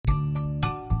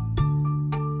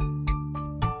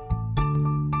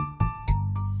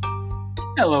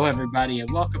Hello, everybody,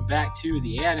 and welcome back to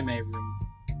the Anime Room.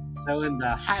 So, in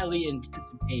the highly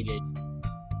anticipated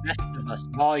Best of Us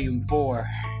Volume 4,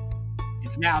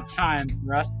 it's now time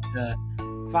for us to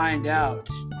find out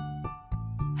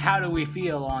how do we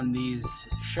feel on these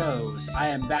shows. I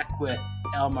am back with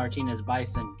El Martinez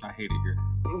Bison. I hate it here.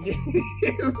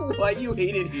 Why you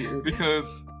hate it here? Because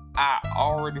I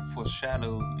already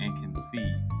foreshadowed and can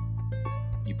see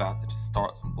you about to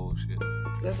start some bullshit.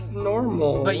 That's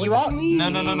normal. But what you all mean? You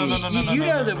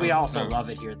know that we also love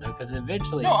it here, though, because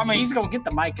eventually he's going to get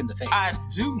the mic in the face. I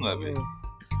do love it.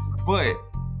 But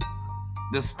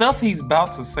the stuff he's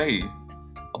about to say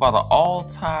about an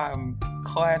all-time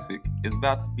classic is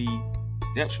about to be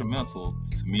detrimental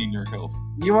to me and your health.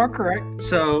 You are correct.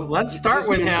 So let's start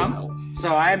with him.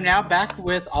 So I am now back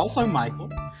with also Michael.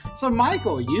 So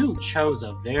Michael, you chose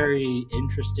a very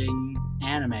interesting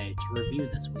anime to review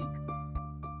this week.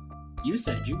 You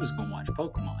said you was going to watch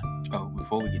Pokemon. Oh,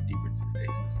 before we get deeper into today,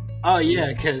 listen. Oh,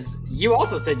 yeah, because you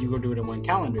also said you were going to do it in one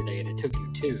calendar day, and it took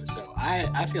you two. So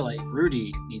I feel like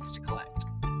Rudy needs to collect.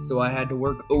 So I had to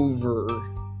work over.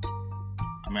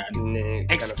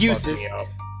 Excuses.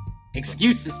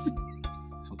 Excuses.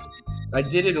 I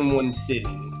did it in one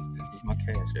sitting. This is my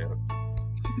cash out.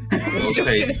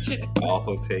 I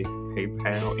also take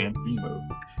PayPal and Venmo.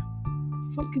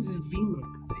 The fuck is a Venmo?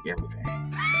 Take everything.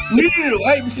 No.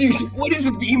 I'm serious. What is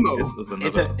a Venmo? This is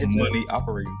another money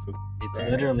operating system. It's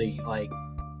literally like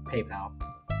PayPal.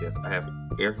 Yes, I have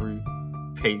every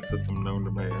pay system known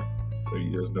to man, so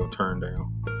there's no turn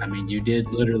down. I mean, you did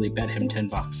literally bet him $10.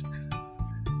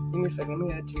 Give me a second. Let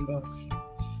me add $10.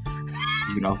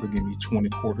 You can also give me 20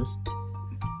 quarters.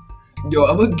 Yo,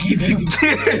 I'm gonna give you.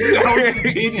 I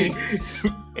was kidding.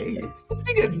 Hey, I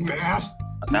think it's math.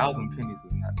 1,000 pennies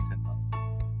is not $10.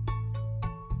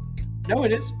 No,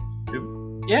 it is.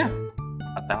 Yeah.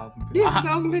 1,000 pennies. Yeah, it's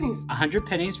 1,000 pennies. 100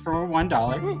 pennies for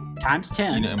 $1 times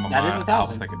 10. You know, in my that mind, is 1,000. I was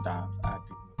thinking dimes. I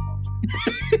do apologize.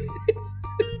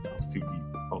 I was too deep.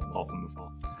 I was lost in the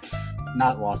sauce.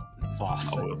 Not lost in the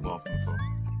sauce. I was lost in the sauce.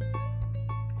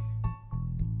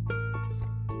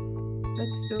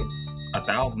 That's still.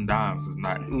 1,000 dimes is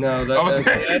not. No,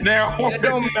 that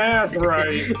don't math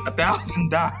right. 1,000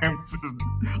 dimes is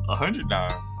 100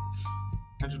 dimes.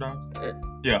 100 dimes?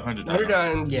 Yeah, 100 dimes. 100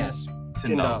 dimes. Yes.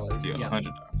 $10. Yeah, Yeah.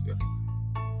 100 dimes. Yeah.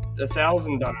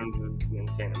 1,000 dimes is an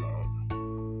insane amount.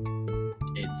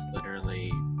 It's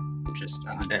literally just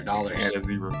Add $100. a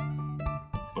zero.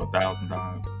 So 1,000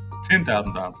 dimes.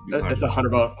 10,000 dimes would be 100. That's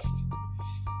 $100.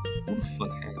 Who the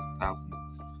fuck has 1,000?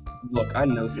 Look, I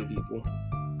know some people.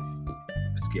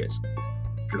 Sketch.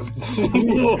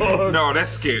 No,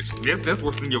 that's sketch. That's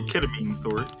worse than your ketamine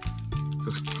story.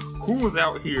 Who was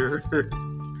out here?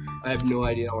 I have no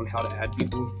idea on how to add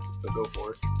people, so go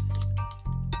for it.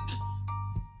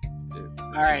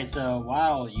 Alright, so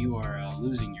while you are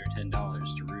losing your $10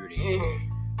 to Rudy,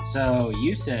 so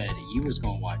you said you was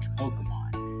going to watch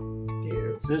Pokemon.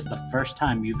 Yeah. So this is the first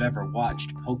time you've ever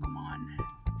watched Pokemon,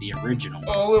 the original.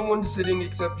 All in one sitting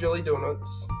except Jelly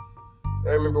Donuts. I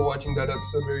remember watching that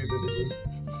episode very vividly.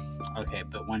 Okay,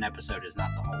 but one episode is not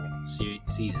the whole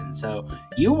season. So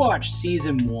you watched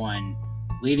season 1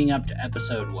 leading up to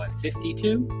episode,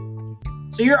 52?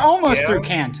 So you're almost through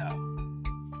Kanto.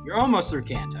 You're almost through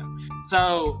Kanto.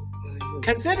 So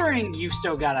considering you've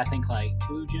still got, I think, like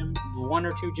 1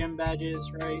 or 2 gym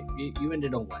badges, right? You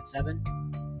ended on what, 7?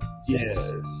 6? Yes.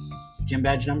 Gym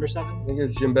badge number 7? I think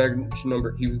it's gym badge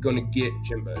number. He was going to get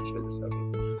gym badge number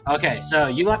 7. Okay, so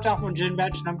you left off on gym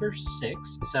badge number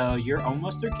 6, so you're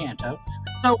almost through Kanto.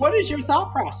 So what is your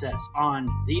thought process on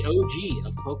the OG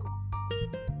of Pokemon?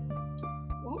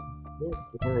 Well, more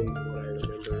boring than what I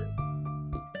remember.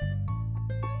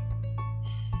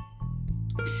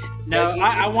 No,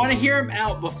 I want to hear him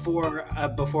out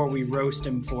before we roast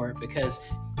him for it, because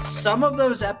some of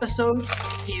those episodes,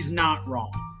 he's not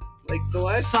wrong. Like, the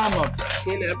last Some of them.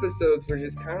 10 episodes were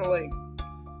just kind of like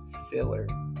filler.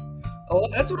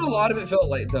 That's what a lot of it felt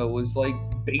like, though, was like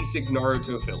basic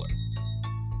Naruto filler.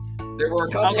 There were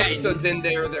a couple episodes in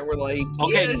there that were like,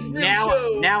 Okay, yes,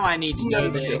 now I need to know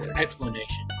the filler.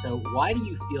 explanation. So why do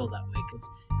you feel that way? Because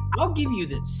I'll give you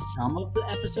that some of the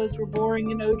episodes were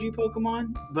boring in OG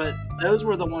Pokemon, but those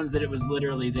were the ones that it was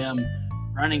literally them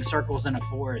running circles in a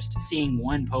forest, seeing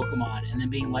one Pokemon, and then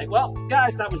being like, well,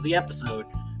 guys, that was the episode.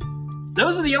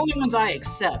 Those are the only ones I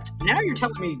accept. Now you're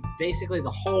telling me basically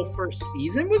the whole first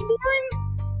season was boring?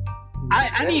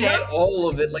 I need not all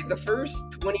of it. Like the first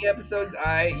 20 episodes,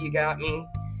 you got me.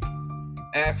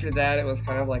 After that, it was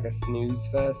kind of like a snooze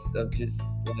fest of just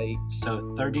like.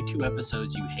 So 32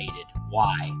 episodes you hated.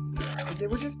 why. Because they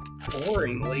were just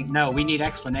boring. Like, No, we need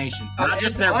explanations. Not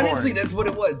just they're honestly, boring. that's what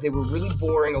it was. They were really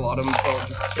boring. A lot of them felt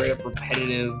just straight up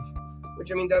repetitive.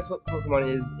 Which, I mean, that's what Pokemon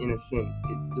is in a sense.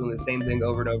 It's doing the same thing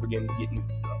over and over again to get new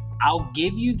stuff. I'll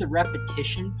give you the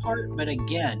repetition part, but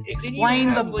again, It didn't explain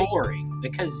even the have, like- boring,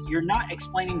 because you're not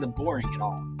explaining the boring at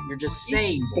all. You're just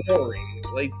saying It's boring.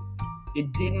 Like,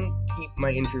 it didn't keep my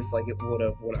interest like it would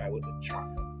have when I was a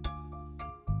child.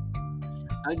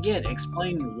 again,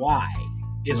 explain why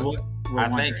is what we're I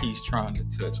wondering. think he's trying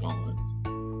to touch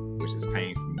on, which is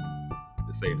painful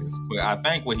to say this, but I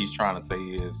think what he's trying to say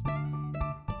is,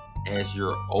 as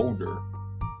you're older,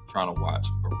 trying to watch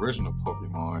original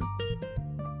Pokemon,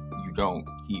 you don't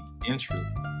keep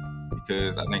interest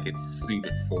because I think it's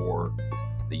suited for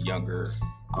the younger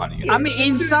audience. I mean,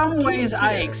 in some ways,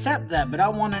 I accept that, but I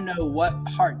want to know what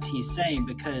parts he's saying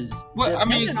because. Well, I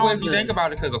mean, depending well, on if you think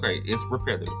about it, because okay, it's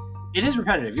repetitive. it is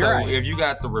repetitive. So You're right. if you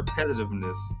got the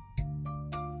repetitiveness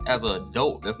as an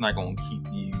adult, that's not going to keep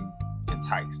you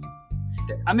enticed.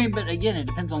 I mean, but again, it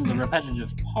depends on the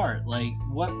repetitive part. Like,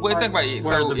 what Well, think about parts it.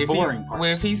 were So the if boring he, parts?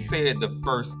 well, if to he you? said the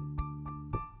first,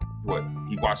 what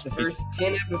he watched, The first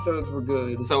 10 episodes were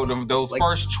good. so those like,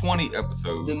 first 20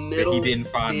 episodes the that middle he didn't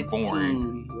find 15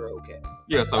 boring. were okay.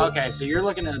 Yeah, so Okay, so you're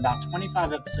looking at about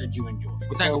 25 episodes you enjoyed. Well,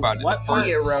 think So about it. What The parts?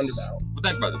 Yeah, roundabout. but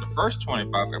think about it. The first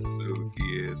 25 episodes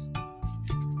is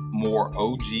more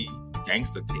OG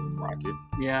gangster Team Rocket.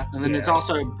 Yeah, and then it's Yeah.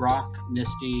 also Brock,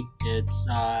 Misty. It's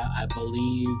I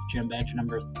believe Gym Badge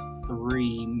number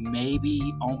 3,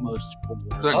 maybe almost 4.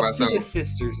 So- Think Up about to so- the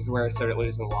sisters is where I started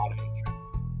losing a lot of interest.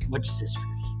 Which sisters?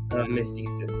 Misty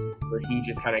sisters, where he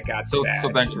just kind of got So- the badge. so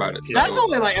think about it. Yeah. That's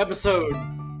only like episode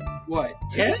what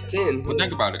 10? It's 10. But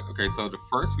think about it. Okay, so the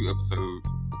first few episodes,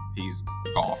 he's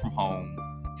gone from home,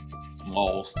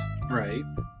 lost. Right,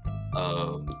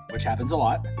 Uh, which happens a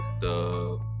lot.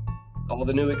 the All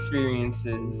the new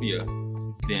experiences. yeah,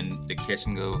 then the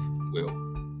catching of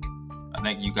I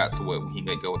think you got to what when he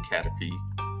let go of Caterpie.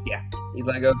 He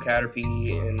let go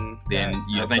Caterpie and Then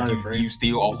I think Butterfree. you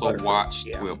still also Butterfree, watched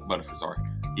yeah. Butterfree. Sorry,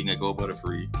 he let go of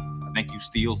Butterfree. I think you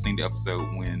still seen the episode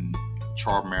when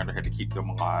Charmander had to keep them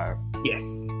alive. yes,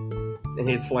 and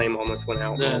his flame almost went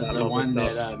out. and all that The lovely one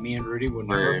stuff. that me and Rudy would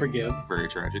Very- never forgive. Very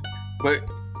tragic. But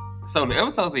so the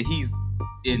episodes that he's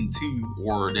into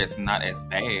or that's not as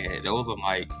bad, those are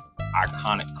like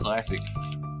iconic classic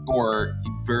or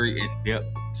very in-depth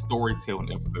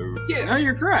storytelling episodes. Yeah, No,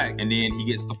 you're correct. And then he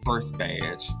gets the first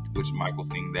badge, which Michael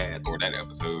seen that or that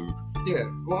episode. yeah.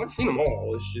 Well, I've seen them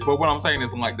all. It's just But what I'm saying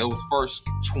is like those first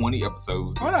 20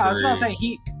 episodes. Well, is no, I was about to very- say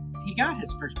he got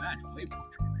his first badge way before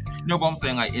Charmander. No, but I'm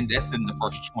saying like that's in the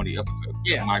first 20 episodes.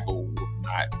 Yeah. Michael was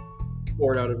not,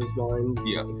 bored out of his mind.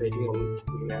 Yeah. Debating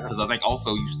on that. because I think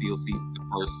also you still see the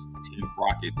first Team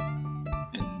Rocket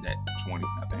in that 20,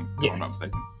 I think. If I'm not Yes.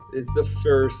 mistaken. It's the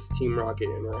first Team Rocket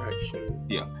interaction.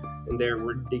 Yeah. And their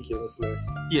ridiculousness.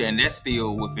 Yeah, and that's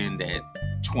still within that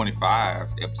 25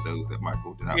 episodes that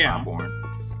Michael did not Yeah. find boring.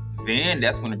 Then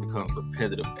that's when it becomes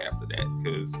repetitive after that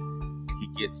because he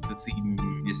gets to see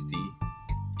Misty,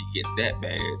 he gets that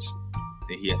badge,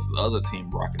 then he has his other Team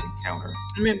Rocket encounter.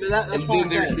 I mean, but that's And what I then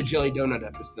there's said. the Jelly Donut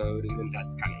episode, and then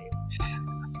that's kind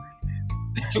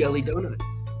of it. Jelly Donuts.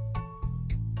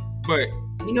 But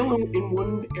You know, in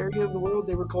one area of the world,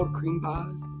 they were called cream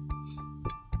pies.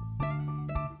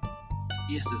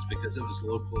 Yes, it's because it was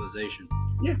localization.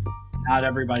 Yeah. Not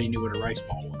everybody knew what a rice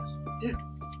ball was. Yeah.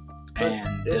 But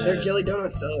And they're jelly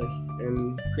donuts to us,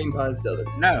 and cream pies to others.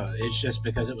 no, it's just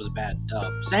because it was a bad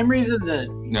dub. Same reason that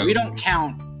No. we don't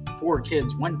count 4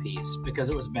 Kids One Piece because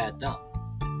it was a bad dub.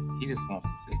 he just wants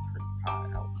to say cream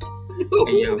pie out. No,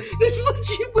 Hey, yo. that's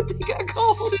legit what they got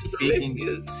called. It's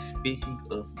hilarious. Speaking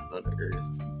of some other areas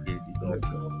of stupidity, Oh, let's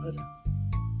God.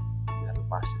 gotta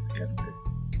watch this anime.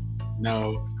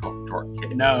 No, It's called Dark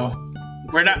Cat. no,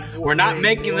 we're not Wait,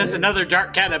 making this what? another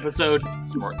Dark Cat episode.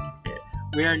 Dark Cat.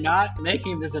 We are not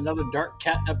making this another Dark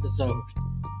Cat episode.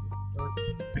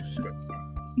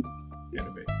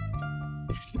 Anime.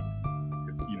 'Cause,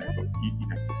 you know,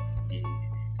 yeah.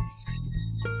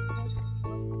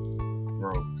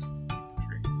 Bro, it's just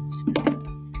crazy.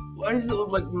 Why does it look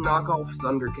like knockoff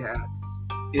Thundercats?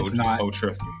 It's Oh, not. Oh,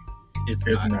 trust me. It's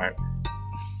It's not. not.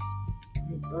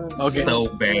 Okay. So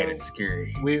bad it's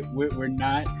scary. We're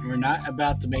not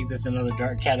about to make this another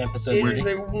Dark Cat episode. It We're- is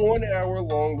a 1 hour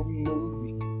long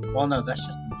movie. well, no, that's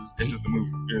just a movie. It's just a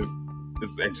movie.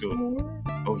 It's actual. More?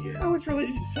 Oh yes. Oh, it's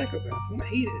related to Psychopath. I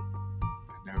hate it.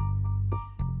 I know.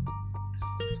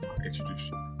 It's my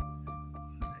introduction.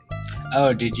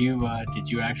 Oh, did you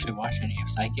actually watch any of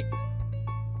Psychic?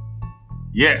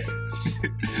 Yes.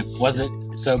 Was it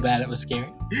so bad it was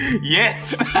scary?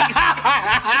 Yes.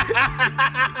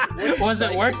 Was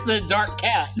it worse than Dark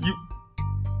Cat?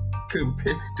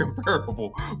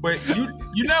 Comparable. But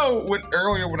you know when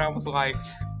earlier when I was like,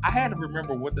 I had to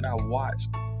remember what did I watch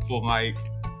for like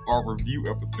our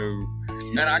review episode,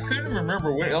 and I couldn't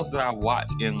remember what else did I watch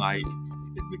in like.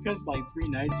 It's because like 3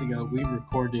 nights ago we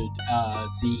recorded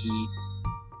the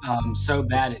So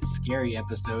Bad It's Scary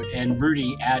episode, and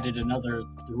Rudy added another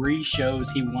 3 shows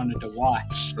he wanted to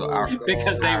watch So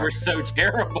because they were so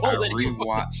terrible. I that he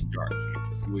rewatched Dark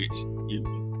Cat, which it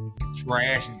was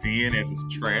trash then as it's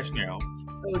trash now.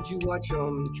 Oh, did you watch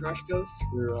Trash Ghost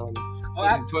or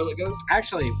Toilet Ghost?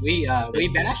 Actually, we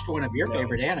bashed one of your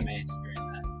favorite animes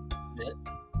during that bit.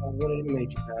 What anime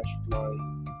did you bash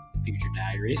mine? Future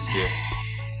Diaries. Yeah.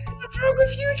 What's wrong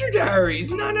with Future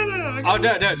Diaries? No.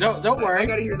 Don't worry. I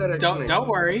gotta hear that. Don't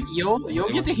worry. You'll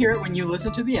get to hear it when you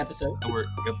listen to the episode. Our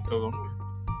episode on the way.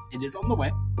 It is on the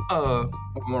way. I'm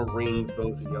gonna ring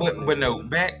both of y'all. But no,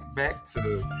 back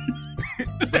to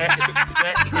back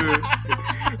to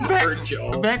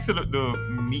the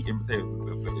meat and potatoes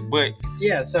episode. But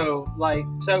yeah,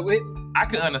 I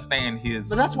can understand his.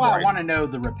 But that's why I want to know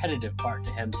the repetitive part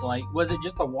to him. So, like, was it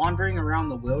just the wandering around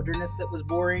the wilderness that was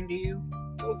boring to you?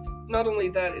 Well, not only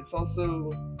that, it's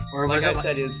also, or like I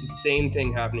said, it's the same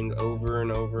thing happening over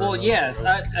and over. Well, and yes,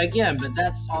 over. again, but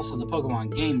that's also the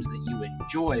Pokemon games that you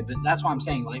enjoy. But that's why I'm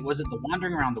saying, like, was it the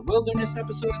wandering around the wilderness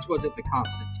episodes? Was it the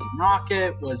constant Team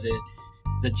Rocket? Was it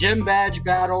the gym badge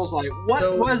battles? Like,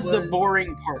 what was the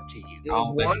boring part to you? It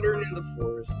was wandering in the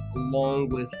forest along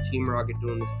with Team Rocket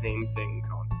doing the same thing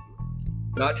constantly.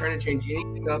 Not trying to change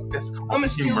anything up. I'm gonna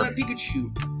steal that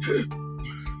Pikachu.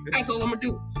 That's all I'm gonna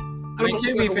do. I mean,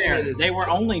 to be fair, they were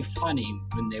only funny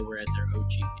when they were at their OG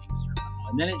gangster level,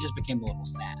 and then it just became a little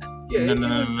sad. Yeah,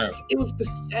 no. It was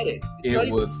pathetic.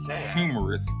 It was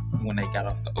humorous when they got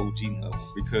off the OG level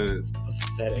because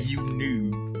pathetic. You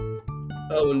knew.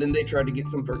 Oh, and then they tried to get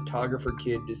some photographer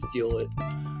kid to steal it.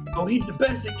 Oh, he's the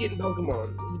best at getting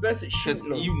Pokemon. He's the best at shooting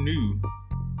them. You knew.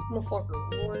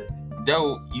 Motherfucker, what?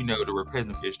 Though, you know, the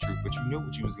repetitive is true, but you knew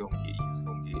what you was going to get.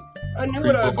 I knew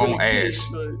what I was going to get,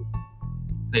 but...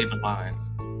 Say the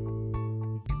lines.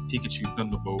 Pikachu,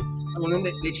 Thunderbolt. Oh, and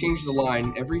then they changed the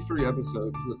line. Every 3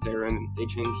 episodes that they're in, they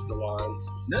changed the lines.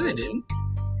 No, they didn't.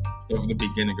 The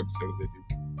beginning episodes, they do.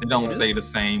 They don't say the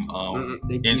same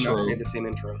they do intro. not say the same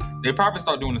intro. They probably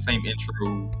start doing the same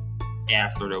intro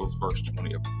after those first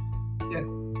 20 episodes. Yeah.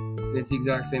 It's the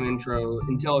exact same intro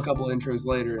until a couple intros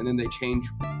later, and then they change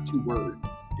 2 words.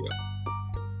 Yeah.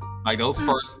 Like those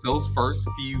first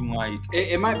few like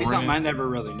it might be something I never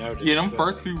really noticed. Yeah, them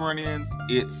first few run-ins,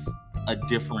 it's a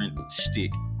different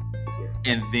shtick,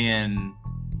 and then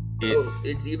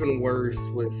it's even worse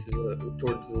with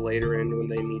towards the later end when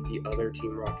they meet the other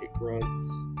Team Rocket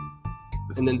grunts,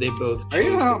 and then they both. Are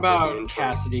you talking about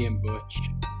Cassidy and Butch?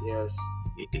 Yes.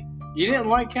 You didn't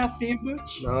like Cassidy and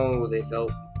Butch? No, they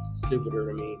felt stupider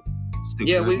to me.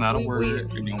 Stupid is not a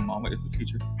word. And your mama is a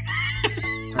teacher.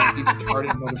 He's a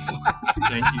retarded motherfucker.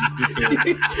 Thank you.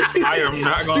 Because I am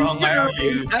not going to allow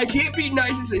you. I can't be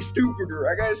nice and say stupider.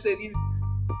 I gotta say these.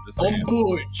 I'm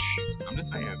Butch. I'm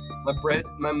just saying.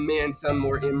 My man sound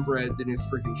more inbred than his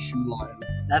freaking shoe line.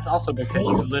 That's also because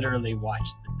you literally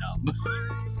watched the dub.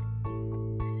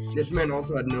 This man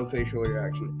also had no facial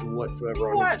reaction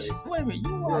whatsoever on his face. Wait a minute,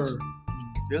 you watched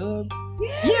dub?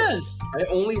 Yes! I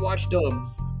only watch dubs.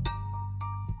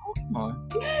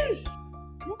 Pokemon? Yes!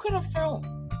 You could have felt.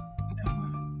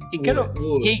 He could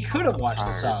have watched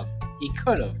the sub. He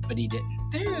could have, but he didn't.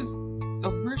 There's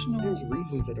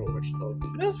reasons I don't watch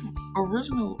subs. There's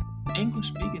original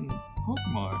English-speaking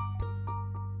Pokemon.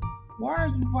 Why are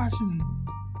you watching?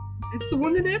 It's the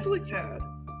one that Netflix had.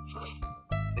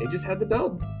 They just had the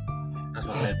dub. I was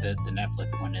going to say the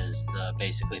Netflix one is the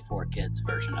basically 4Kids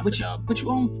version of the dub. But you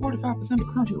own 45% of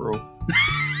Crunchyroll.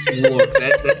 Look,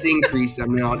 that's increased.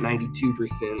 I'm now at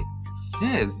 92%.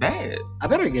 Yeah, it's bad. I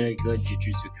better get a good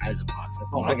Jujutsu Kaisen box.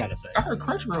 That's all I gotta say. I heard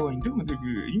Crunchyroll ain't doing too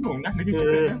good. You own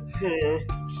 92%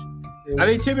 now. I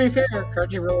mean, to be fair,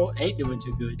 Crunchyroll ain't doing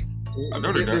too good. I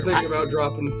know they're thinking about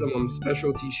dropping some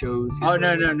specialty shows. Oh,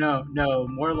 no.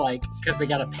 More like, because they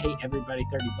gotta pay everybody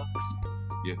 $30.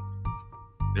 Yeah.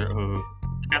 Their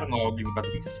catalog is about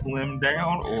to be slimmed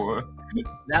down, or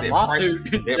that lawsuit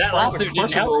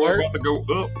didn't help work. About to go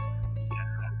up.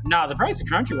 Nah, the price of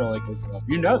Crunchyroll ain't going to go up.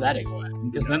 You know that ain't going to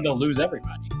happen, because then they'll lose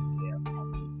everybody. Yeah.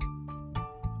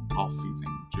 Lawsuits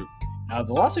ain't no joke. No,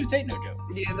 the lawsuits ain't no joke.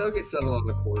 Yeah, they'll get settled on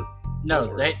the court.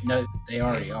 No, they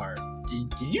already are.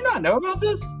 Did you not know about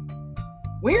this?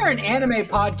 We are an anime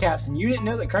podcast, and you didn't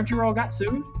know that Crunchyroll got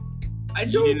sued? I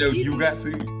You don't didn't know get- you got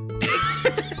sued?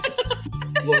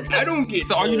 Look, I don't get.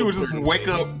 So all you do is told just certain wake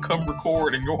up, things. come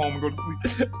record, and go home and go to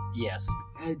sleep. Yes.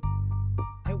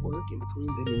 I work in between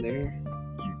then and there.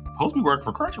 You supposed to be working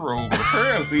for Crunchyroll, but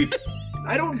apparently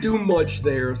I don't do much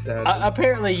there, sadly.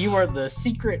 Apparently, you are the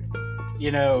secret,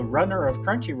 runner of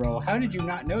Crunchyroll. How did you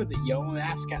not know that Yo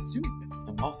Ass got sued?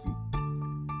 the lawsuit.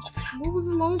 What was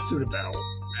the lawsuit about?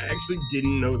 I actually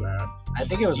didn't know that. I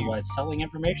think it was selling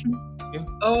information?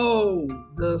 Oh,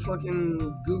 the fucking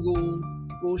Google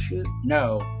bullshit.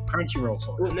 No, Crunchyroll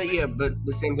sold it. Well, no, yeah, but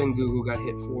the same thing Google got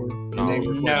hit for. And No, they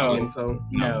were no. collecting info.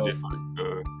 No.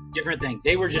 different. Different thing.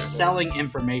 They were just Yeah. selling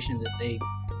information that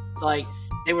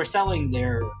they were selling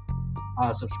their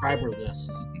subscriber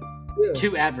lists Yeah,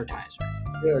 to advertisers.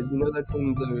 yeah, you know that's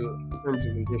in the terms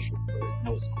and conditions, right?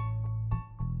 No, it's not.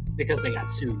 Because they got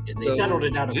sued and they So, settled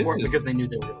it out of this court is- because they knew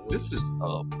they were going to lose. This is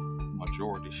a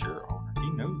majority share owner. He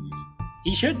knows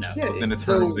He should know. Yeah, what's in the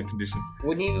so terms and conditions.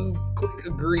 when you click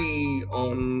agree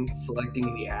on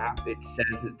selecting the app, it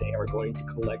says that they are going to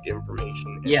collect information.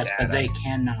 and Yes, but data. they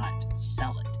cannot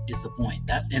sell it. Is the point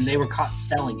and they were caught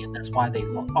selling it? That's why they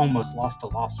almost lost a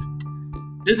lawsuit.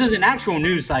 This is an actual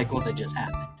news cycle that just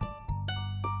happened.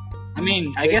 I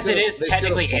mean, I They guess it should've- is they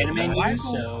technically should've anime fought news,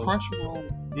 Michael so Crunchyroll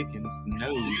Dickens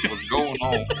knows what's going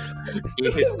on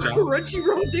in his job.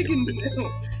 Crunchyroll Dickens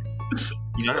now.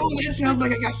 You know, Oh, that sounds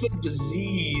like I got some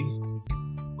disease.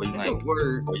 or you That like, don't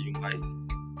work.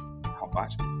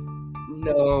 Hibachi.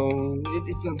 No,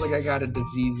 it sounds like I got a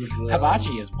disease of the.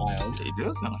 Hibachi is wild. It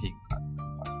does sound like he got.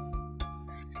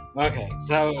 Okay,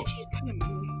 so She's kind of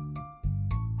mean.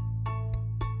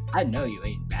 I know you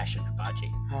ain't bashing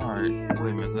Hibachi. All right, Yeah,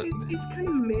 wait a minute. it's kind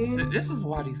of mean. This is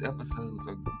why these episodes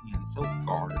are being so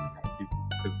guarded by people,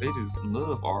 because they just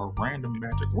love our random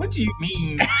magic. What do you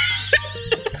mean?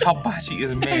 Hibachi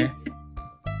is a man.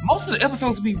 Most of the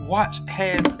episodes we watch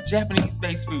have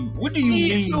Japanese-based food. What do you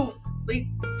Yeah, mean? so like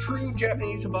true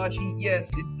Japanese hibachi,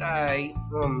 yes, it's give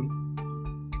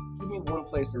me one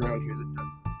place around here that does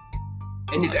it.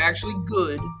 And it's actually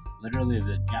good. Literally,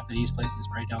 the Japanese place is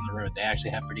right down the road. They actually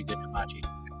have pretty good hibachi.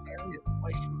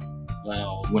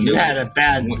 Well, When you they- had a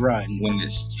bad when- run. When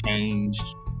it's changed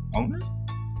owners,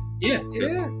 Yeah.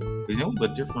 Yeah. because it was a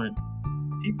different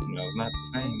people. You know, it's not the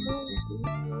same.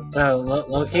 So,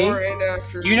 low-key, Before and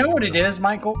after. you know what it is,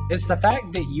 Michael? It's the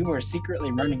fact that you were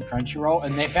secretly running Crunchyroll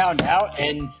and they found out,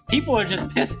 and people are just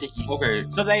pissed at you. Okay,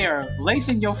 So they are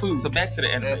lacing your food. so back to the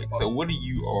anime. That's So possible. what are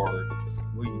you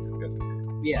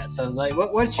discussing? Yeah. So like,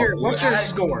 what's your I-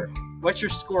 score? What's your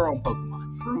score on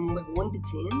Pokemon? From like 1 to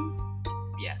 10?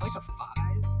 Yes. It's like a 5.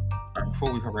 All right,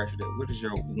 before we harass you, that what is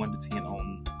your 1 to 10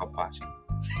 on Hibachi?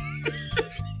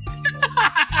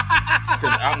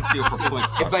 Because I'm still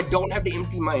perplexed. If I don't have to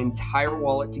empty my entire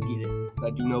wallet to get it, I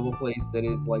do know of a place that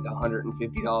is like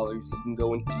 $150. You can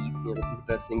go and eat. And it'll be the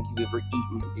best thing you've ever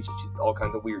eaten. It's just all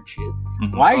kinds of weird shit.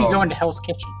 Why are you Oh. going to Hell's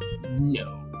Kitchen?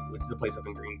 No, it's the place up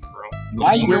in Greensboro.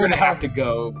 Why are you We're going gonna to have Hell's? to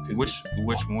go. 'cause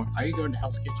Which one? Are you going to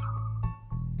Hell's Kitchen?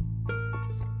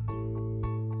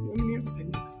 We're near the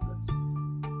Panda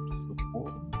Express.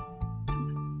 Support.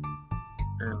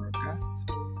 Erica.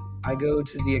 I go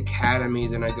to the academy,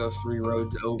 then I go 3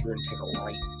 roads over and take a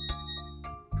right.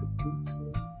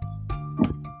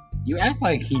 You act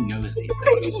like he knows these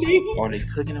things. Are they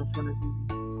cooking in front of you?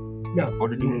 No. Or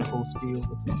they doing the whole spiel?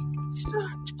 Not It's the-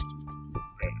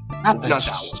 not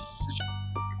that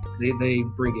one. They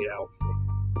bring it out from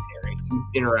Harry. You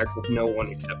interact with no one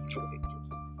except for the waiters.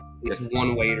 It's Yes.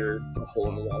 one waiter, it's a hole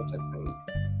in the wall type thing.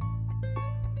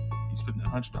 You spending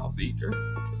 $100 to eat there?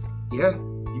 Yeah,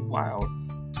 You wild.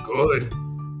 it's good.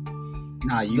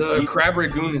 Nah, The crab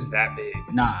ragoon is that big.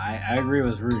 Nah, I agree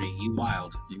with Rudy. You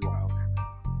wild. You wild.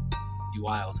 You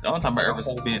wild. The only time I It's a ever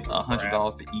whole spent crab.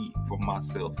 $100 to eat for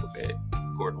myself was at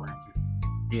Gordon Ramsay's.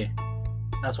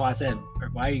 That's why I said,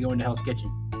 why are you going to Hell's Kitchen?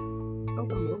 Not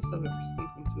the most I've ever spent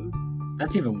on food.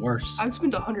 That's even worse. I'd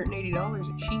spend $180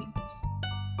 at Sheets.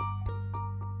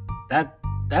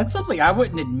 That's something I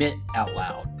wouldn't admit out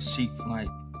loud. Sheets like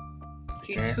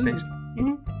Sheets gas food.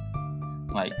 station.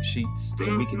 Like sheets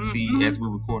that we can see as we're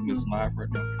recording this live right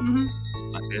now.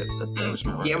 Like that. That's the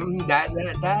establishment right Yeah,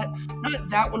 there. that not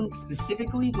that one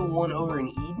specifically, the one over in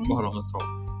Eden. Hold on, let's talk.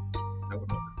 That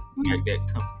one over there. Like that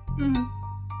company. Mhm.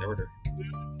 That right there.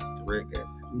 The red gas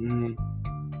station.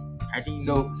 Mhm. How do you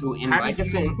So in how my do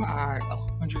you defense, buy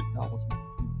 $100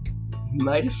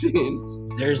 my defense,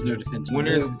 There's no defense. when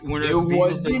for there's this. when it there's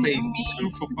deals that wasn't say me 2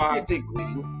 for $5? specifically. So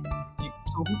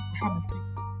how many people?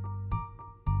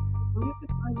 At the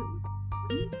time it was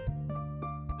free.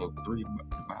 So 3 about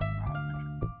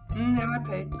 500. I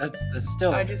paid. That's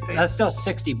still I just paid. that's still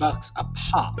 $60 a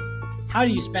pop. How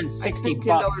do you spend I $60 spent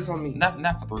 $10 on me.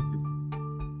 Not for 3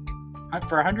 people.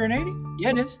 for 180? Yeah,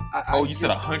 it is. Oh, you said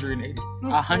 180.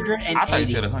 180. I thought you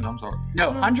said 100. I'm sorry. No,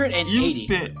 180. You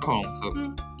spent.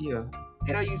 So yeah.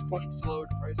 And I used points to lower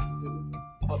the price.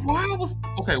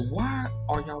 Why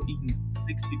are y'all eating $60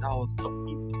 a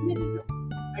piece?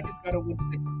 I just got a wood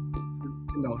stick for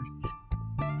 $10.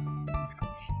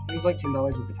 It was like $10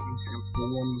 at the time for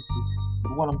one.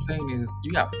 What I'm saying is,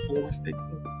 you got 4 sticks.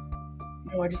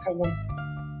 No, I just got one.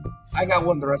 I got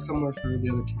one. The rest somewhere for the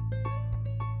other 2.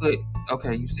 But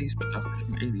okay, you say you spent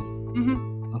 180.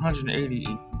 Mm-hmm. 180,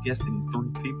 and I'm guessing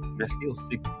 3 people. That's still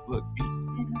 $60 each.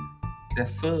 Mm-hmm. That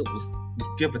sub was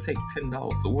give or take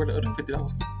 $10. So where the other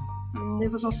 $50?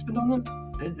 It was all spent on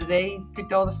them. They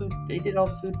picked all the food. They did all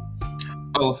the food.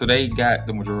 Oh, so they got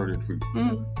the majority of the food.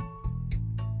 Mm-hmm.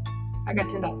 I got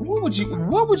 $10. What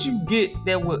would you get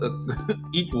that would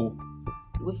equal?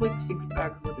 It was like 6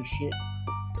 packs worth of shit.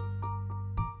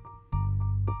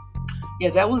 Yeah,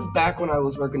 that was back when I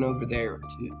was working over there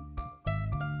too.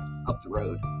 Up the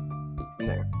road from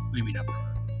there. What do you mean up?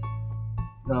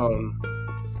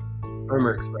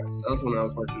 Rumor Express. That was when I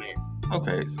was working there.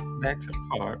 Okay, so back to the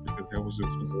part because that was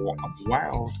just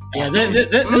wild. Yeah,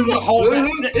 this is a whole.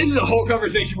 This is a whole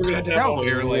conversation we're gonna have to have That was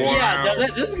here a later. wild- Yeah,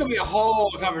 this is gonna be a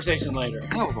whole conversation later.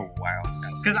 That was a wild.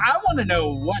 Because I want to know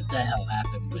what the hell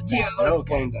happened with that. Yeah, but I'll okay.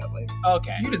 explain that later.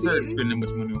 Okay. You deserve to spend that much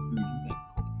money on food.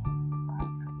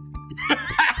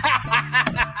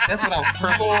 That's what I was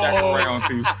turning back around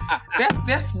to.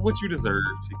 That's what you deserve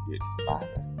to get.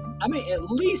 I mean, at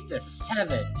least a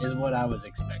 7 is what I was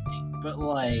expecting, but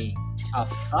like a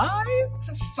 5? It's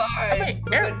a 5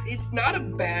 because it's not a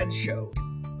bad show,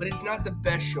 but it's not the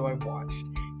best show I've watched.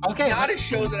 Okay, It's not a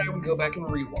show that I would go back and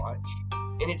rewatch,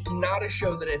 and it's not a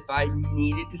show that if I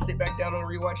needed to sit back down and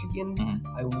rewatch again,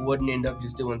 I wouldn't end up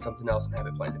just doing something else and have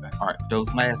it playing in the back. All right,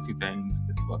 those last 2 things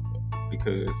is fucked up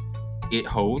because it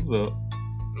holds up.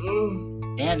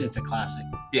 and it's a classic.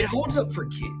 It holds up for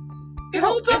kids. It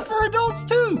holds up for adults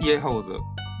too. Yeah, it holds up.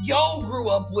 Y'all grew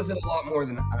up with it a lot more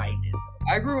than I did.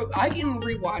 I can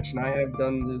rewatch, and I have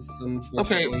done this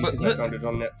unfortunately Okay, but because I found it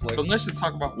on Netflix. But let's just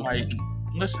talk about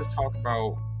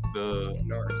the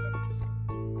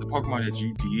Naruto. the Pokemon that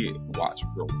you did watch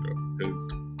growing up,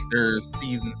 because there's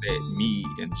seasons that me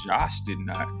and Josh did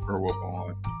not grow up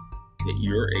on that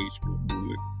your age group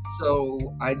would.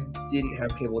 So I didn't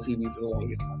have cable TV for the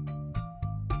longest time.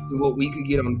 So what we could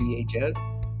get on VHS,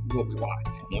 what we watched.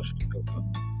 I want you to know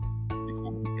something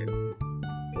before we get this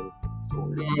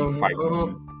story. Uh-huh, Fight uh-huh.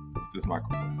 with this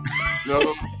microphone.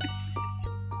 No.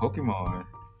 Pokemon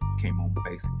came on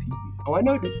basic TV, Oh, I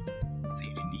know it. so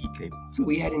you didn't need cable. So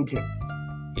we had antennas.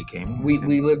 It came on. We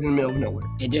lived in the middle of nowhere.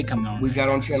 It did come on. We got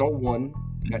on channel 1,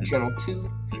 got Mhm. channel 2,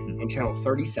 Mhm. and channel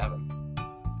 37.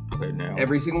 Okay, now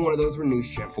Every single one of those were news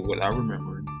channels. for what I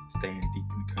remember, staying deep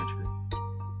in the country,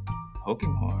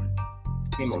 Pokemon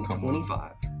Came on come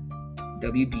 25.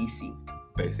 WBC.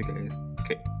 basic ass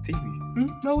TV.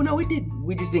 No, we did.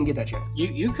 We just didn't get that channel.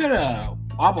 You could have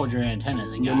wobbled your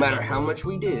antennas and No got matter it. how much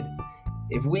we did,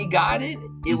 if we got it,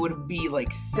 it would be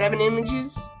like 7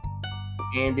 images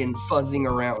and then fuzzing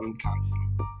around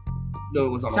constantly. So it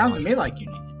was on. Sounds to me like you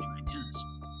needed new antennas.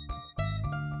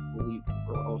 We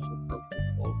were also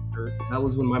older. That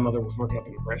was when my mother was working up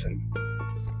in Griffin.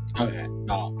 Okay.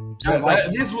 Oh, sounds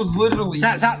like This was literally.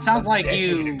 sounds like decade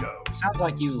you. ago. Sounds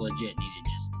like you legit needed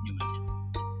just new antennas.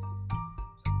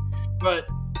 But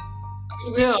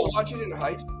still, watch it in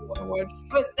high school. I watched.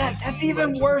 but that's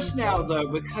even worse now though,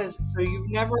 because so you've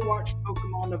never watched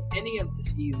Pokemon of any of the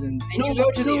seasons, and you No,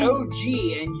 go to the so-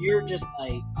 OG, and you're just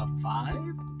like a 5.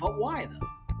 But why though?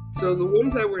 So the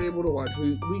ones I were able to watch,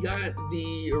 we got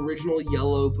the original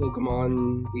yellow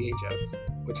Pokemon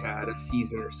VHS, which had a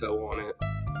season or so on it.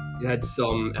 It had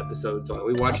some episodes on it. We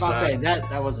I was watched about to say that.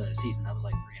 that wasn't a season. That was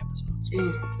like 3 episodes.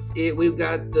 We've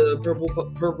got the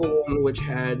purple one, which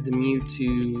had the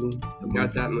Mewtwo. We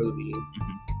got that movie.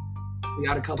 We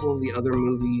got a couple of the other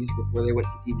movies before they went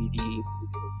to DVD. because we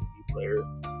did a DVD player.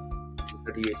 Just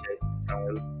had VHS at the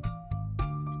time.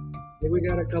 Then we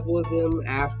got a couple of them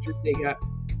after they got,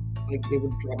 like, they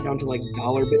would drop down to like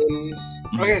dollar bins.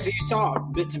 Okay, so you saw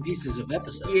bits and pieces of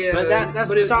episodes. Yeah, but that's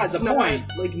but beside it's the not,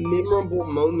 point. Like memorable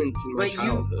moments in my But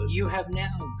childhood. you have now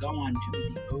gone to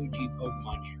the OG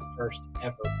Pokemon, it's your first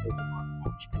ever Pokemon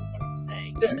watch, is what I'm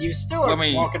saying. Yeah. And you still are I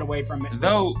mean, walking away from it.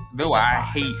 Though It's a I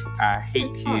 5. hate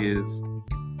It's fine. his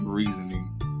reasoning.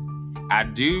 I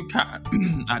do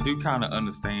kind of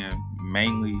understand,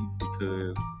 mainly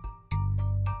because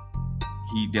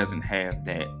he doesn't have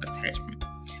that attachment.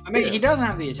 I mean, he doesn't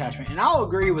have the attachment, and I'll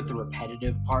agree with the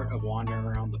repetitive part of wandering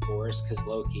around the forest, because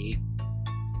low-key,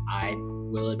 I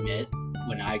will admit,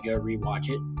 when I go rewatch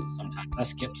it, sometimes I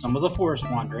skip some of the forest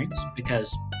wanderings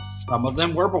because some of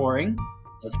them were boring.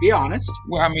 Let's be honest.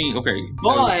 Well, I mean, okay,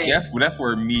 But- that's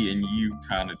where me and you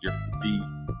kind of differ. See,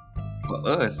 for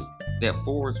us, that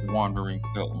forest wandering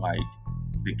felt like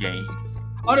the game.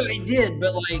 Oh no, it did,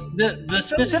 but like the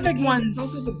specific ones. It's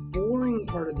also the boring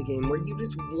part of the game where you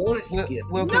just want to skip.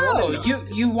 well, No,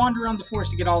 you wander around the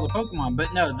forest to get all the Pokemon,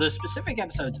 but no, the specific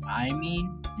episodes I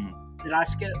mean that I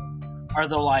skip are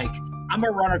the like I'm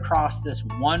gonna run across this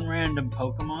one random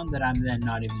Pokemon that I'm then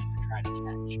not even gonna try to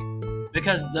catch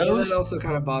because those. That also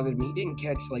kind of bothered me. You didn't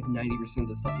catch like 90% of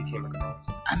the stuff you came across.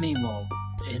 I mean, well,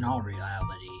 in all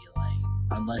reality, like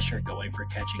unless you're going for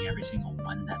catching every single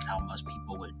one, that's how most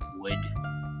people would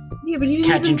Yeah, but you didn't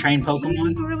catch even, and train You Pokemon.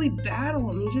 didn't even really battle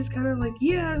him. You just kind of like,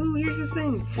 yeah, ooh, here's this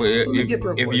thing. Well, Let me get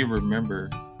real if quick. you remember,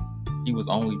 he was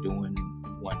only doing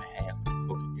one half of the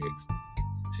Pokédex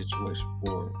situation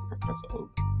for Professor Oak.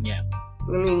 Yeah, I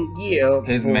mean, yeah.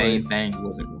 His but- main thing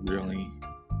wasn't really.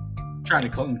 try to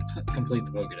complete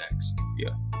the Pokedex.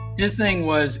 Yeah. His thing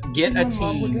was get a My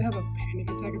mom would team. have a panic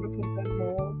attack if I put that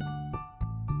on.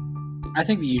 I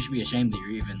think that you should be ashamed that you're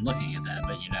even looking at that,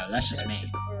 but you know that's just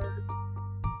me.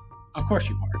 Of course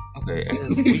you are. Okay,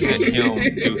 as we let him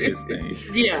do his thing.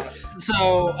 Yeah.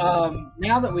 So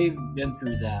now that we've been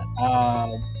through that,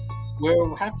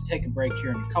 we'll have to take a break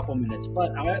here in a couple minutes.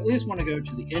 But I at least want to go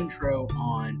to the intro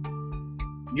on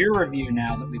your review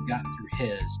now that we've gotten through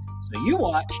his. So you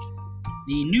watched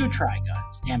the new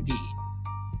Trigun Stampede.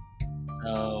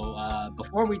 So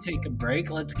before we take a break,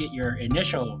 let's get your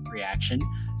initial reaction.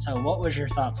 So what was your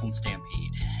thoughts on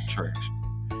Stampede? Trash.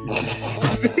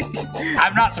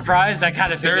 I'm not surprised. I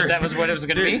kind of figured that was what it was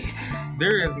going to be.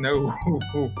 There is no,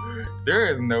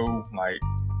 like,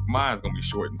 mine's gonna be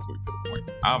short and sweet to the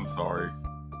point. I'm sorry,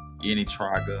 any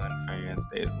Trigun fans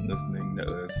that's listening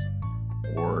to us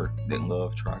or that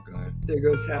love Trigun. There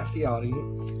goes half the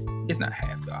audience. It's not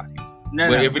half the audience. No,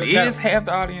 But no, if it no. is half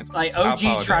the audience, Like I OG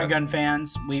apologize. Trigun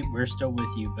fans, we're still with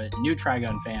you, but new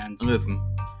Trigun fans, listen.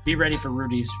 be ready for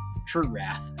Rudy's true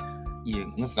wrath. Yeah,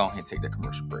 let's go ahead and take that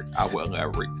commercial break. I will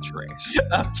elaborate the trash.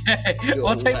 Okay,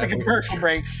 we'll take the commercial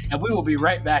break, and we will be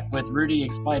right back with Rudy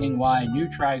explaining why new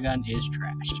Trigun is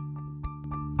trashed.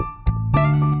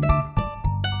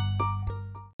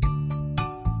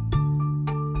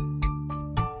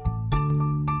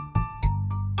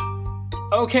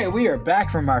 Okay, we are back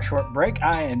from our short break.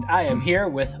 I am here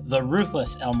with the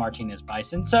ruthless El Martinez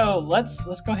Bison. So let's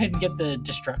go ahead and get the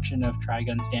destruction of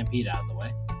Trigun Stampede out of the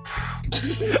way.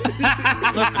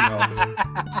 Listen,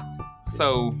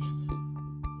 So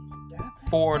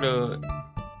for the,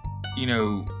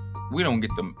 we don't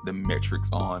get the metrics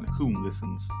on who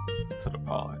listens to the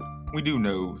pod. We do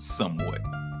know somewhat.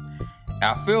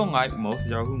 I feel like most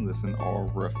of y'all who listen are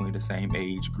roughly the same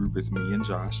age group as me and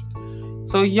Josh.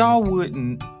 So y'all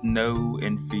wouldn't know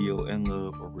and feel and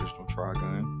love original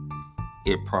Trigun.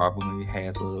 It probably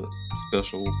has a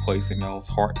special place in y'all's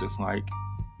heart just like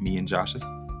me and Josh's.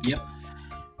 Yep.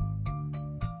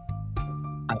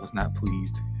 I was not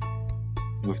pleased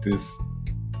with this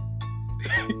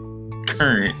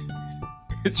current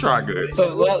Trigun.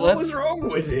 So What was wrong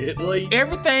with it? Like,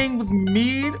 Everything was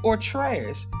mid or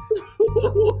trash.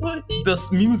 what? The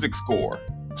music score,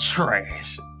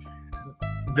 trash.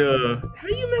 The How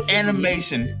do you mess with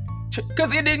animation,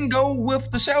 because it didn't go with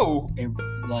the show.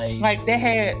 Like they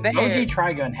had OG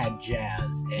Trigun had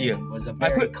jazz and Yeah. was a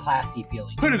Like, very put- classy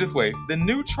feeling. Put it this way: the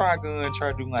new Trigun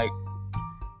tried to do like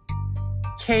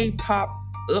K-pop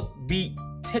upbeat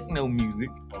techno music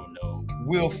Oh no.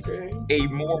 with Okay. a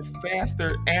more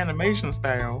faster animation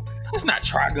style. It's not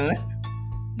Trigun.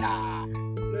 Nah.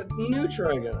 That's new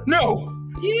Trigun. No,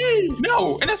 Yes.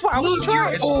 no, and that's why I was Look, you're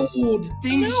trash. old.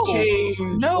 Things No. change.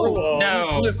 No. Hold on.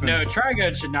 No, listen. no,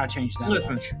 Trigun should not change that.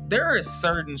 Listen, much. there are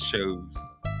certain shows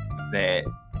that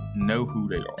know who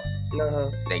they are.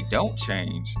 Nah. They don't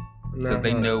change because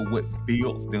they know what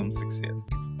builds them success.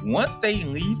 Once they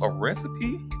leave a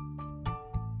recipe,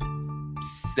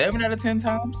 7 out of 10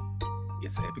 times,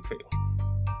 it's an epic fail.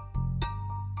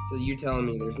 So you're telling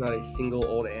me there's not a single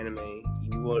old anime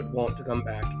you would want to come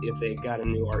back if they got a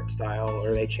new art style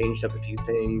or they changed up a few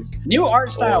things? New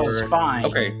art style is Or- fine.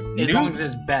 Okay, As long as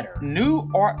it's better. new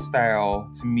art style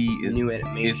to me is New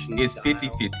animation is style.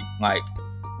 50-50. Like,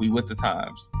 we with the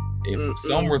times. If Mm-mm.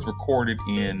 some was recorded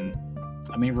in,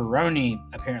 I mean, Roroni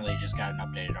apparently just got an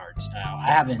updated art style. I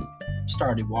haven't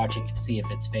started watching it to see if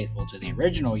it's faithful to the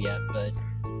original yet, but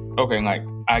okay, like,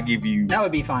 I give you that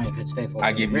would be fine if it's faithful to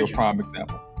I the give you a original. prime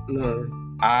example. No.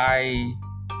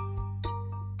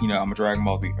 I'm a Dragon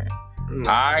Ball Z fan.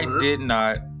 I did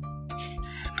not.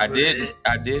 I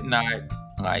did not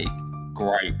like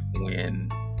gripe when,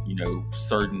 you know,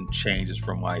 certain changes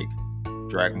from like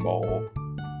Dragon Ball,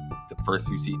 the first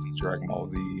few seasons of Dragon Ball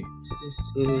Z,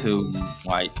 to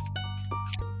like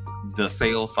the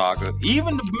Cell Saga,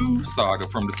 even the Boo Saga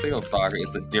from the Cell Saga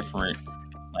is a different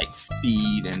like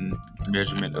speed and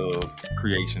measurement of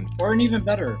creation. Or an even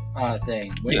better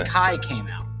thing when Kai came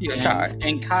out. Yeah, and, Kai.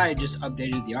 And Kai just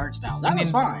updated the art style. That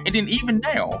was fine. And then even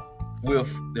now,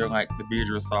 with their like the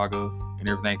Vidra Saga and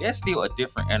everything, that's still a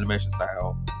different animation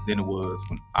style than it was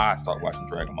when I started watching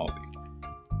Dragon Ball Z.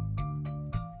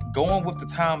 Going with the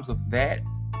times of that,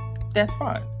 that's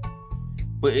fine.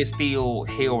 But it still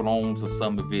held on to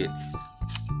some of its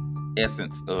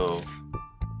essence of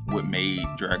what made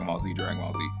Dragon Ball Z Dragon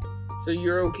Ball Z. So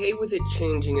you're okay with it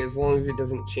changing as long as it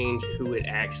doesn't change who it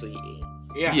actually is?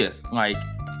 Yeah. Yes, like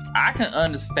I can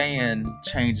understand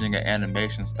changing an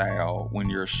animation style when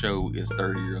your show is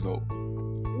 30 years old.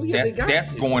 Well, yeah,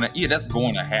 that's going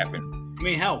to happen. I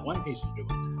mean, hell, One Piece is doing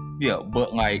that. Yeah,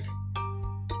 but like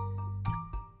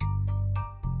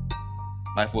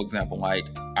for example, like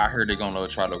I heard they're gonna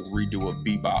try to redo a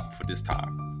Bebop for this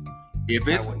time. If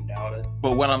it's, I wouldn't doubt it.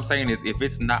 But what I'm saying is, if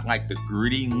it's not like the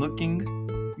gritty looking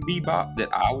Bebop that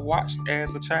I watched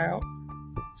as a child,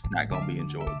 it's not gonna be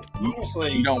enjoyable.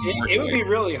 Honestly, You don't it would be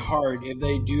really hard if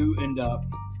they do end up,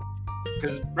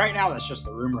 because right now that's just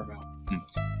a rumor about.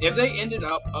 If they ended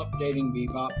up updating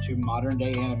Bebop to modern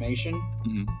day animation,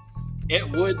 it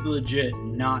would legit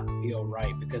not feel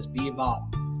right, because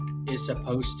Bebop is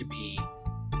supposed to be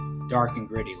dark and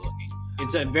gritty looking.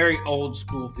 It's a very old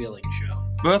school feeling show.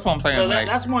 But that's what I'm saying. So like,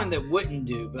 that's one that wouldn't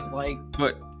do, but like.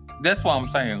 But that's what I'm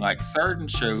saying. Like certain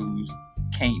shows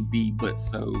can't be but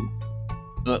so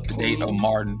up to date or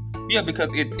modern. Yeah,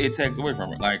 because it takes away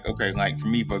from it. Like, okay, like for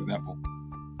me, for example,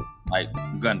 like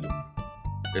Gundam.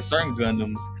 There's certain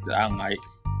Gundams that I like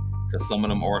because some of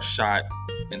them are shot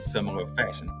in similar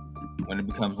fashion. When it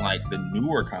becomes like the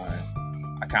newer kinds,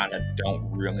 I kind of don't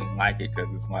really like it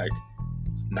because it's like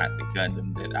it's not the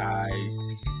Gundam that I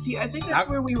see. I think that's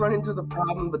where we run into the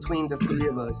problem between the three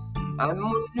of us. I'm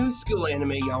more new school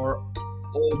anime, y'all are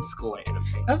old school anime.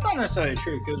 That's not necessarily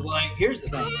true, because like here's the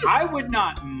thing. I would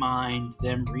not mind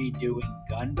them redoing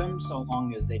Gundam so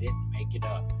long as they didn't make it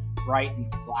a bright and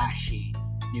flashy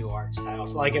new art style.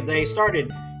 So like if they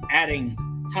started adding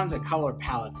tons of color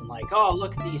palettes and like, oh,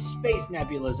 look at these space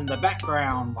nebulas in the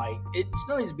background, like it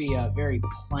still needs to be a very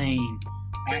plain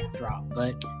backdrop.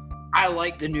 But I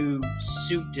like the new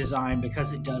suit design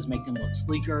because it does make them look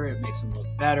sleeker, it makes them look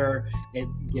better, it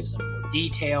gives them more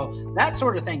detail, that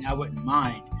sort of thing I wouldn't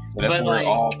mind. So that's but where like,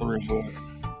 all three of us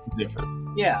differ.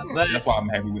 Yeah, but that's why I'm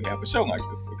happy we have a show like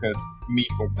this. Because me,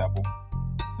 for example,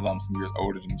 because I'm some years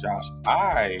older than Josh,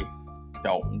 I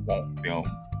don't want them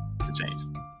to change.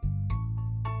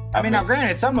 I mean, now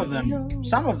granted, some of them. No,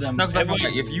 because I feel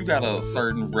like if you got a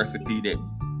certain recipe that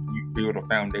you build a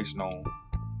foundation on,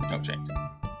 don't change.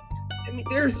 I mean,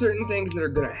 there are certain things that are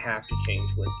going to have to change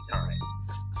with the time.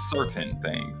 Certain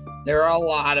things. There are a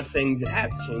lot of things that have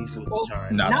to change with the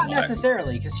time. Not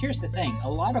necessarily, because here's the thing. A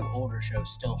lot of older shows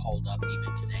still hold up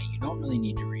even today. You don't really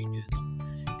need to redo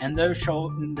them. And those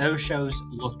shows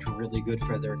looked really good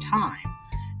for their time.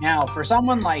 Now, for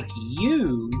someone like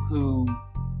you who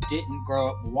didn't grow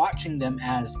up watching them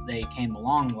as they came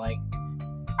along, like,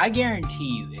 I guarantee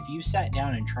you, if you sat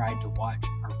down and tried to watch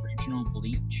original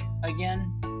Bleach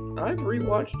again... I've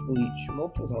rewatched Bleach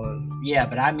multiple times. Yeah,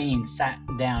 but I mean sat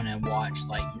down and watched,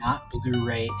 like, not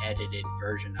Blu-ray edited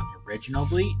version of original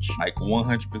Bleach. Like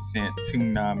 100%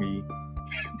 Toonami.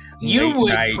 You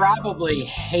would probably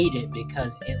hate it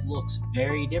because it looks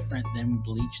very different than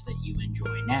Bleach that you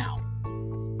enjoy now.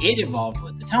 It evolved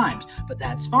with the times, but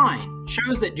that's fine.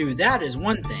 Shows that do that is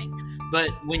one thing, but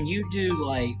when you do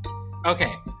like,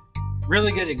 okay,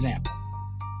 really good example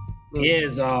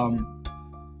is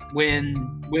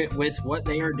when with what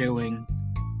they are doing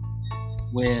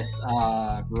with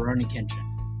Rurouni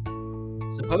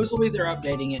Kenshin. Supposedly they're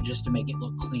updating it just to make it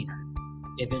look cleaner.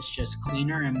 If it's just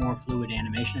cleaner and more fluid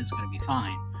animation, it's going to be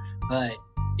fine. But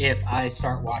if I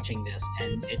start watching this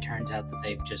and it turns out that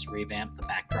they've just revamped the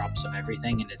backdrops of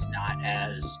everything and it's not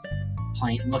as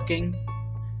plain looking,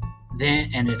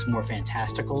 and it's more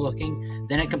fantastical looking,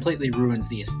 then it completely ruins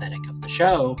the aesthetic of the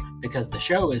show, because the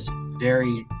show is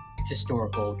very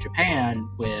historical Japan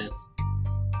with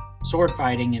sword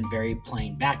fighting and very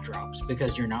plain backdrops,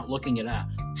 because you're not looking at a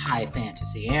high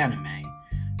fantasy anime.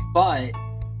 But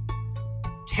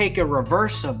take a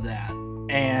reverse of that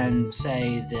and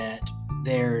say that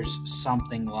there's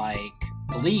something like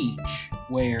Bleach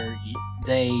where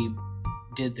they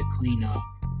did the cleanup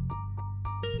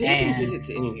They even And- did it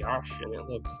to Inuyasha, and it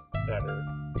looks better.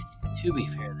 To be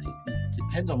fair, it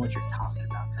depends on what you're talking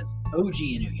about, because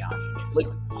OG Inuyasha just, Like,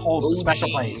 holds a special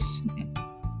OG. place.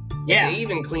 They Yeah.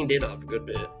 even cleaned it up a good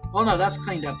bit. Well, no, that's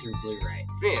cleaned up through Blu-ray.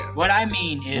 Yeah. What I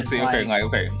mean Let's is, see, like,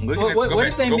 okay. Look What- at it. what Go if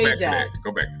back, they go made back to that?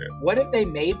 Go back to that. what if they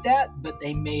made that, but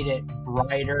they made it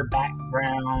brighter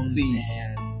backgrounds See.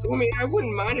 and I mean, I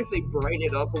wouldn't mind if they brighten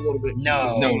it up a little bit.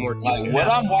 No. see No, more like detail. what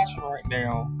I'm watching right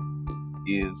now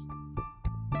is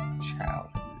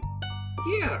childhood.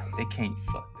 Yeah. They can't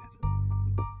fuck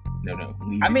that up. No,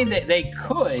 leave I it. mean, they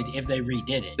could if they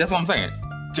redid it. That's what I'm saying.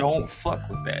 Don't fuck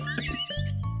with that.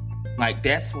 Like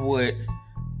that's what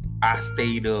I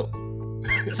stayed up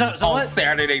So on let's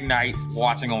Saturday nights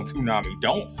watching on Toonami.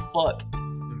 Don't fuck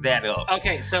that up.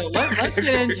 okay. So let's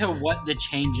get into what the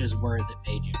changes were that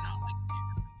made you not like the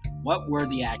new Dragon. What were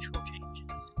the actual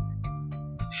changes?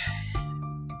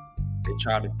 They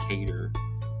try to cater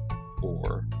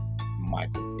for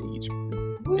Michael's age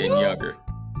group and younger,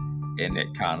 and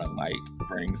it kind of like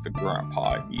brings the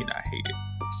grandpa in me, and I hate it.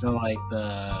 So like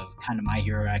the kind of My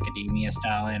Hero Academia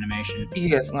style animation.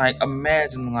 Yes, like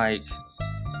imagine like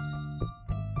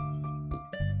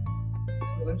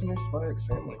Well, there's no Spy X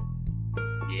Family.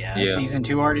 Yeah. Season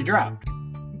 2 already dropped.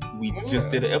 we just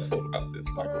did an episode about this.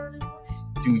 Michael.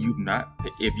 Do you not?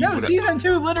 If you No, would've- season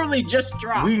 2 literally just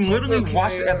dropped. we literally okay,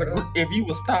 watched it as a group. If you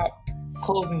would stop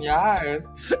closing your eyes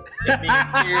and being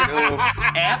scared of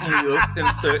ad-libs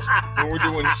and such when we're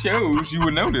doing shows, you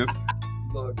would notice.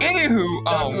 Look, Anywho,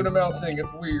 don't do the mouth thing.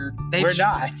 It's weird. they We're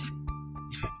not.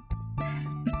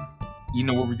 You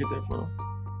know where we get that from?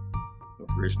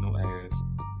 Original ass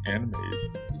anime.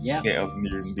 Yeah. Yeah, it was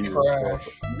near and dear to Trash. us.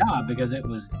 No, because it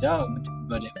was dubbed,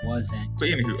 but it wasn't. But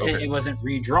anywho, okay. It wasn't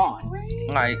redrawn.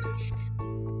 Like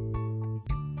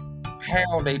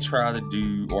how they try to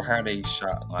do or how they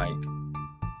shot like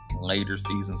later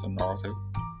seasons of Naruto,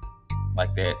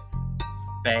 like that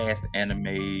fast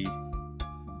anime,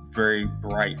 very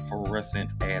bright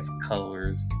fluorescent ass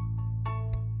colors,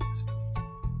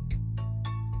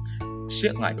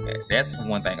 shit like that. That's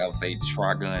one thing I would say.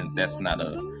 Trigun. It's not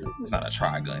a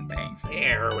Trigun thing. For me.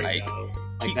 There we Like, go.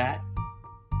 keep- Like that?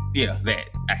 Yeah, that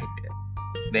I hate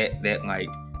that. That like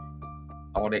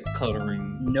all that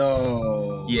coloring.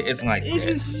 No. Yeah, it's like This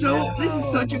that.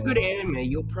 is such a good anime.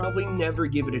 You'll probably never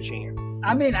give it a chance.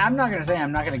 I mean, I'm not gonna say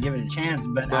I'm not gonna give it a chance,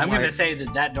 but But I'm gonna like- say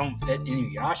that don't fit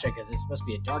Inuyasha because it's supposed to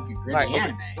be a dark and gritty Like, okay,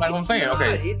 anime. like I'm saying, not.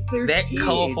 okay, It's their that kid.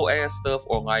 colorful ass stuff,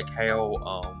 or like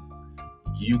how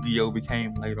Yu-Gi-Oh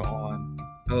became later on.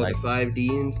 Oh, like- the 5D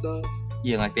and stuff.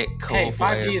 Yeah, like that Hey, colorful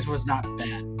 5Ds ass. was not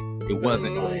bad. It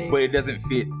wasn't, Oh. but it doesn't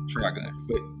fit Trigun.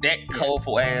 But that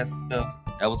colorful ass stuff,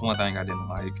 that was one thing I didn't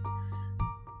like.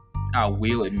 I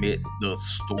will admit the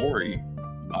story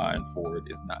line for it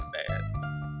is not bad.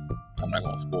 I'm not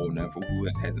gonna spoil nothing for who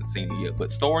hasn't seen it yet, but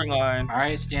storyline. All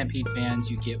right, Stampede fans,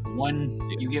 you get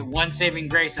one saving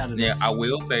grace out of Yeah, this. I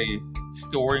will say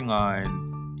storyline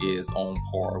is on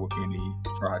par with any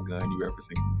Trigun you've ever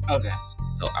seen. Okay.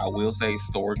 So I will say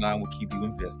storyline will keep you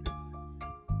invested.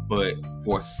 But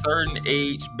for a certain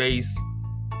age base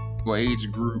or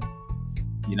age group,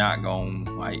 you're not going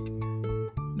like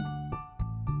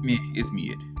it's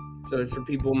mid. So it's for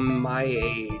people my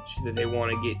age that they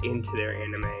want to get into their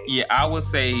anime. Yeah, I would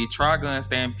say Trigun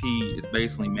Stampede is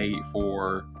basically made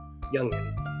for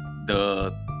Youngins.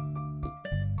 the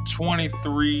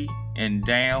 23 and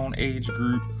down age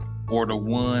group, or the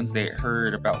ones that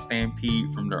heard about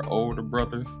Stampede from their older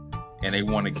brothers and they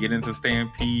want to get into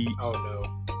Stampede, Oh no.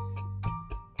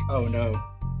 Oh no.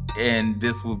 and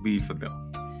this will be for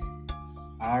them.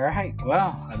 All right.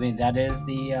 Well, I mean that is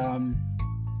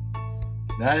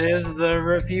the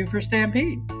review for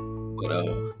Stampede. But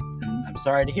I'm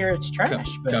sorry to hear it's trash,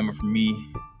 but coming from me,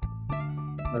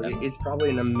 It's probably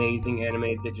an amazing anime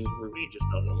that just Ruby just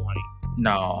doesn't like.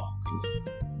 no, because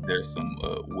there's some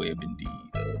WebMD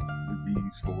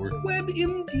reviews for it.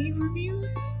 WebMD reviews?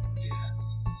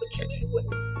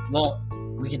 look,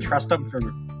 we can trust them for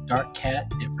Dark Cat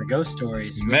and for ghost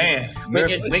stories. Man,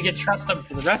 We can trust them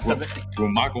for the rest of it.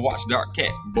 when Michael watch Dark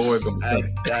Cat, boy, gonna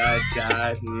be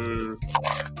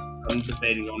I'm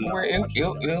debating on where that.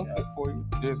 it'll fit for you.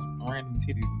 There's random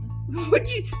titties in there.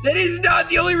 That is not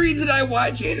the only reason I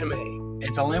watch anime.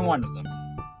 It's only one of them.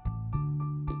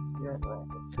 You're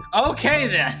wrong. Okay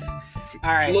then.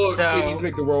 All right. Look, so titties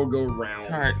make the world go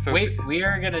round. All right, so we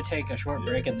are gonna take a short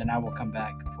break and then I will come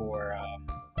back for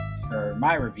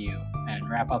my review and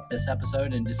wrap up this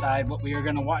episode and decide what we are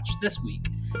gonna watch this week.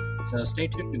 So stay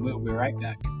tuned. We'll be right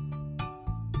back.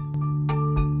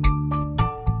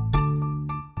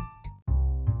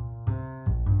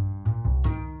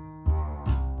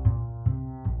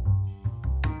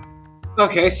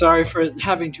 Okay, sorry for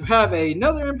having to have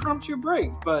another impromptu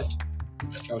break, but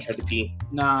Josh had to pee.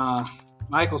 nah,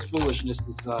 Michael's foolishness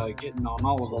is getting on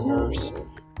all of our nerves.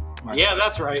 Yeah,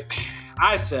 that's right.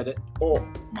 I said it. Oh,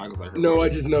 Michael's like, no, I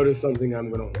just noticed something.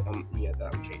 I'm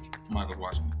changing. Michael's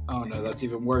watching Oh no, that's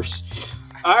even worse.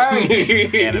 All right.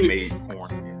 animated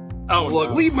porn again. Oh Look,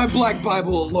 no. leave my black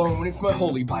Bible alone. It's my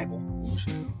holy Bible.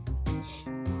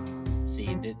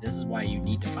 See, this is why you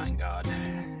need to find God.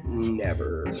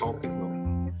 Never. Talk to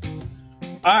him.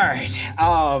 All right.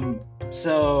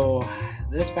 So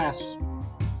this past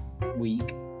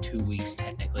week, 2 weeks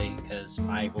technically, because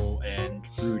Michael and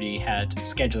Rudy had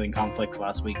scheduling conflicts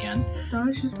last weekend. No,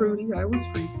 it's just Rudy. I was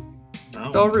free. No.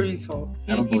 It's all Rudy's fault.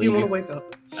 He I don't didn't believe want you. to wake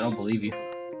up. I don't believe you.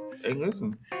 Hey,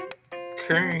 listen.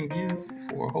 Carrying you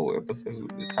for a whole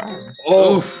episode is tiring.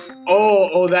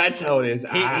 Oh, that's how it is.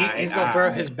 He's gonna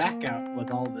throw his back out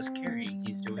with all this carrying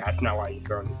he's doing. That's not why he's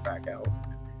throwing his back out.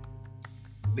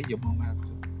 Leave your mom out of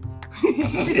this.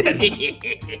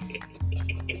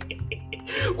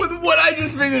 With what I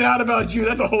just figured out about you,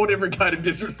 that's a whole different kind of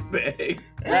disrespect.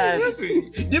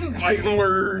 That's- Them fighting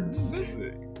words.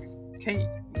 Listen, can't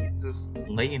you just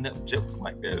laying up jokes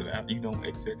like that. You don't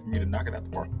expect me to knock it out the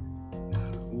park.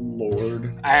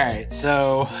 Lord. All right,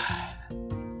 so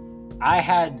I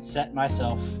had set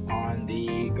myself on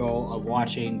the goal of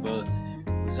watching both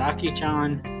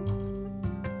Uzaki-chan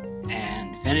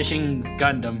and finishing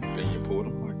Gundam. Can you pull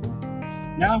them, Michael?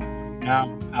 No.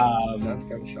 That's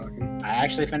kind of shocking. I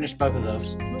actually finished both of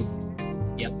those.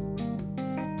 Yep.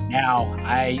 Now,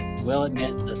 I will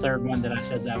admit the third one that I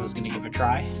said that I was going to give a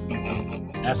try.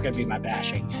 That's going to be my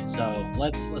bashing. So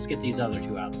let's get these other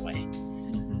two out of the way.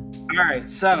 All right,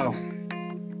 so I'm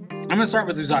going to start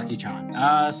with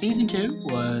Uzaki-chan. Season 2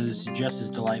 was just as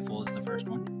delightful as the first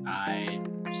one. I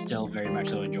still very much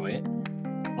so enjoy it.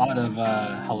 A lot of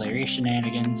hilarious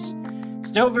shenanigans.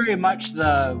 Still very much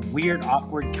the weird,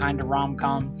 awkward kind of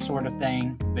rom-com sort of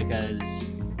thing because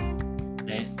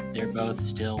they're both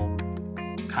still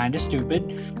kind of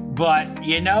stupid. But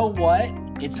you know what?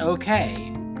 It's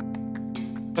okay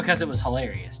because it was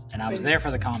hilarious and I was there for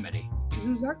the comedy.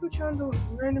 Is Uzaki-chan the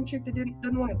random chick that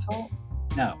doesn't want to talk?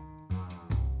 No.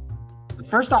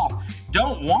 First off,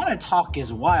 don't want to talk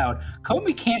is wild.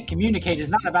 Komi can't communicate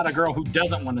is not about a girl who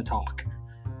doesn't want to talk.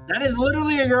 That is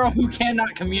literally a girl who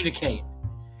cannot communicate.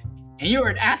 And you are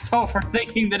an asshole for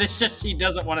thinking that it's just she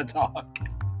doesn't want to talk.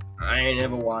 I ain't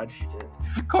ever watched it.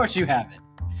 Of course you haven't.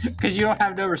 Because you don't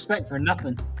have no respect for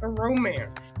nothing. A romance.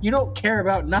 You don't care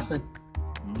about nothing.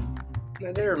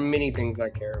 Now, there are many things I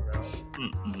care about.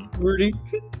 Rudy.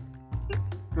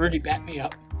 Rudy, back me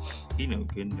up. He knows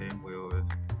good and damn well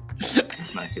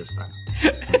it's not his style.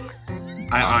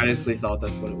 I honestly thought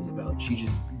that's what it was about. She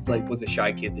just was a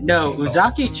shy kid. That No, didn't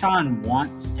talk. Uzaki-chan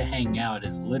wants to hang out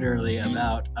is literally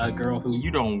about a girl who... You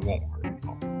don't want her to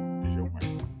talk. It's your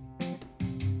man.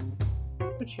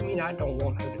 What you mean I don't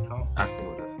want her to talk? I see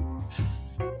what I see.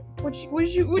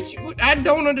 What I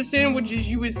don't understand what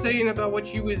you was saying about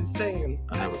what you was saying.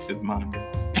 I have a fist monitor.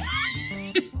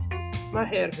 My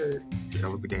head hurt. That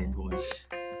was the Game Boy.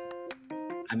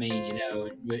 I mean,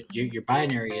 your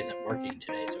binary isn't working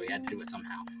today, so we had to do it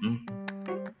somehow.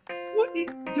 What?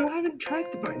 I haven't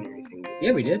tried the binary thing.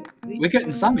 Yeah, we did. We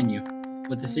couldn't summon you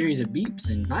with a series of beeps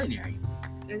and binary.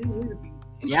 I didn't hear the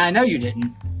beats. Yeah, I know you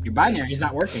didn't. Your binary is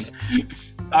not working.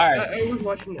 All right. I was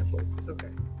watching Netflix. It's okay.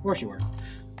 Of course you were.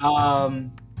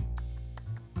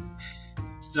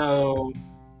 So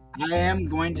I am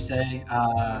going to say,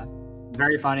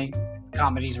 very funny.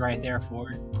 Comedy's right there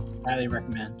for it. Highly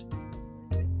recommend.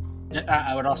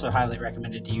 I would also highly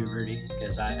recommend it to you, Rudy,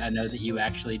 because I know that you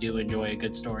actually do enjoy a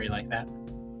good story like that.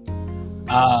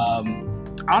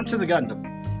 On to the Gundam.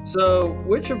 So,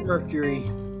 which from Mercury?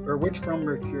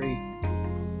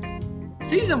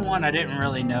 Season 1, I didn't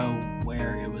really know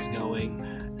where it was going.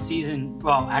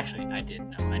 Actually, I did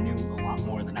know. I knew a lot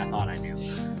more than I thought I knew.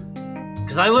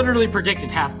 Because I literally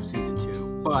predicted half of Season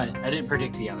 2, but I didn't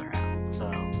predict the other half. So,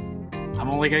 I'm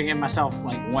only going to give myself,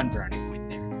 one brownie point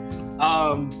there.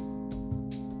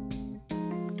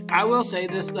 I will say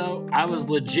this, though. I was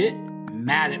legit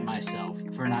mad at myself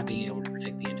for not being able to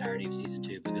predict the entirety of Season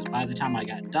 2, because by the time I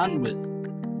got done with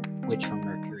Witch from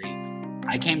Mercury,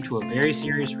 I came to a very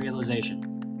serious realization.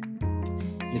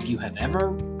 If you have ever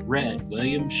read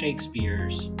William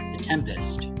Shakespeare's The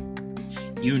Tempest,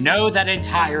 you know that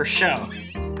entire show.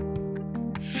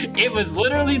 It was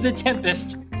literally The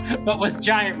Tempest, but with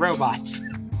giant robots.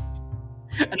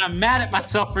 And I'm mad at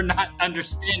myself for not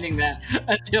understanding that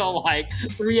until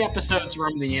 3 episodes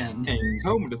from the end. And you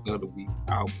told me this the other week.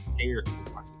 I was scared to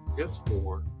watch it. Just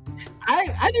 4.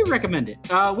 I do recommend it.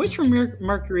 Witch from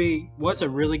Mercury was a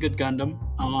really good Gundam.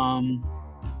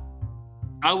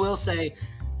 I will say,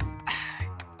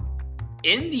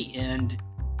 in the end,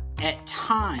 at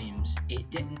times, it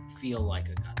didn't feel like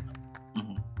a Gundam.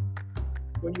 Mm-hmm.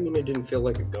 What do you mean it didn't feel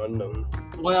like a Gundam?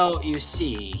 Well, you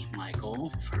see,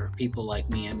 Michael, for people like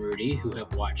me and Rudy, who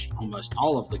have watched almost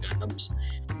all of the Gundams,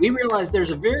 we realize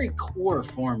there's a very core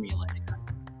formula to Gundam.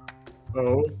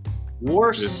 Oh,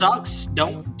 War sucks,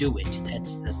 don't do it.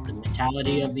 That's the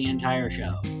mentality of the entire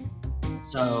show.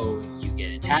 So you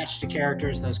get attached to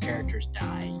characters, those characters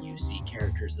die. You see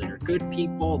characters that are good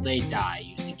people, they die.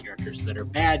 You see characters that are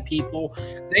bad people,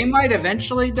 they might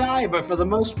eventually die, but for the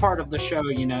most part of the show,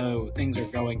 you know, things are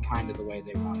going kind of the way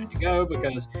they wanted to go,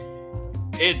 because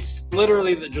it's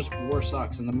literally that just war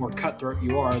sucks, and the more cutthroat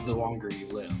you are, the longer you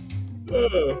live.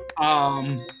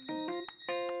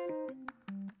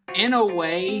 In a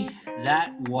way,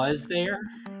 that was there,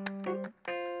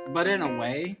 but in a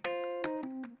way,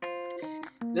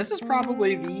 this is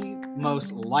probably the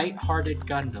most light-hearted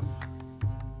Gundam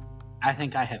I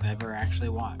think I have ever actually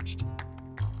watched.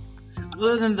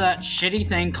 Other than that shitty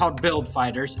thing called Build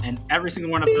Fighters, and every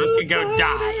single one of those can go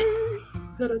die.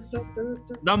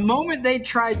 The moment they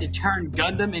tried to turn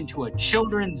Gundam into a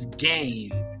children's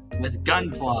game with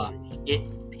Gunpla, it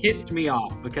pissed me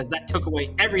off, because that took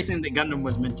away everything that Gundam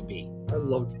was meant to be. I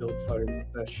loved Build Fighters.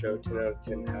 Best show, 10 out of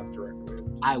 10. Have to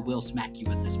recommend. I will smack you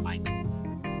with this mic.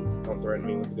 Don't threaten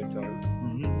me with a good time.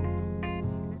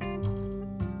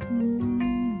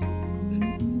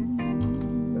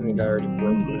 I think I already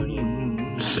broke Rudy.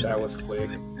 That was quick.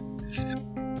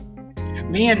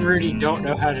 Me and Rudy don't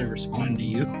know how to respond to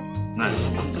you.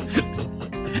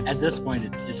 At this point,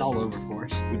 it's all over for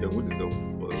us. We just go with the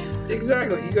flow.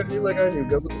 Exactly. You gotta do like I do.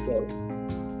 Go with the flow.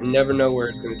 You never know where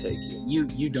it's gonna take you.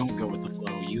 You don't go with the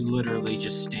flow. You literally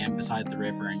just stand beside the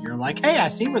river and you're like, hey, I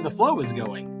see where the flow is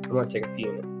going. I'm gonna take a pee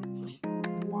in it.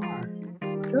 Why?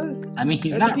 Because I mean,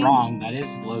 he's not wrong. That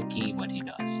is low-key what he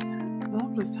does. Well,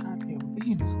 I'm just tired of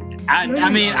being this way. I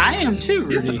mean, I am too,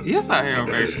 Yes, Rudy. yes, I am,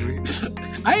 actually.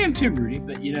 I am too, Rudy,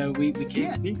 but, you know, we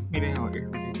can't. It beats me down every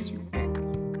day that you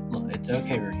ask. Look, it's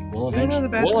okay, Rudy. We'll You know the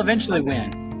bad eventually thing.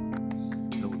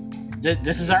 win.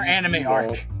 This is our anime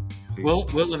arc. See,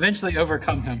 We'll eventually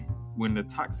overcome him. when the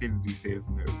toxicity says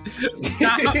no.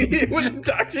 Stop. When the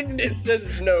toxicity says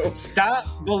no.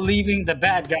 Stop believing the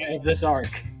bad guy of this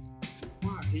arc.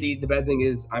 See, the bad thing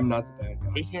is, I'm not the bad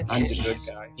guy. He has, I'm the he good is.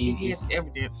 guy. he He's, has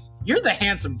evidence. you're the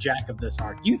handsome Jack of this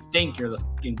arc. You think you're the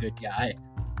fucking good guy.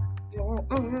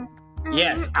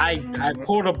 Yes, I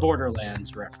pulled a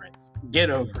Borderlands reference. Get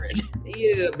over it.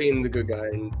 He ended up being the good guy.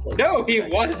 And No, he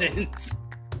wasn't.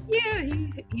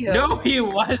 Yeah, No, he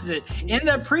wasn't. In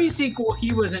the pre-sequel,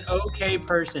 he was an okay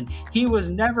person. He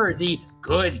was never the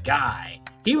good guy.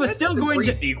 He was still going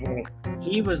to. sequel.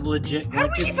 He was legit How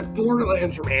going do we to. get to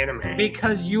Borderlands from anime?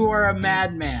 Because you are a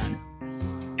madman.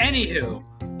 Anywho,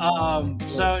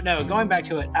 so no, going back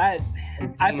to it, I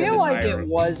feel like it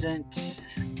wasn't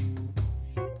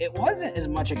as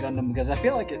much a Gundam, because I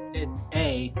feel like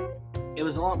it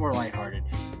was a lot more lighthearted.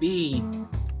 B,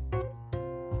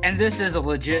 and this is a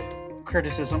legit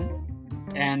criticism,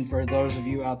 and for those of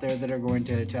you out there that are going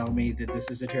to tell me that this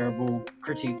is a terrible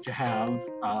critique to have,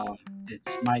 it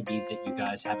might be that you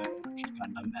guys haven't watched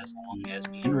Gundam as long as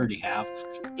me and Rudy have.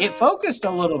 It focused a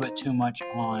little bit too much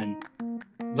on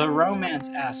the romance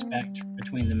aspect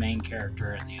between the main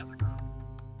character and the other girl.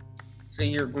 So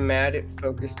you're mad it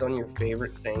focused on your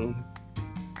favorite thing?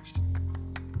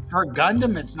 For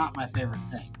Gundam, it's not my favorite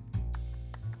thing.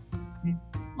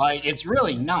 Like, it's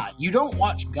really not. You don't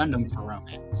watch Gundam for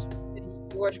romance.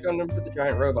 You watch Gundam for the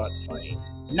giant robots fighting.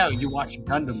 No, you watch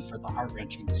Gundam for the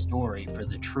heart-wrenching story, for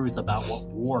the truth about what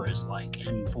war is like,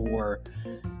 and for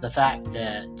the fact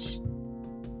that,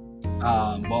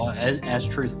 as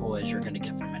truthful as you're going to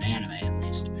get from an anime at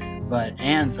least,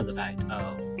 and for the fact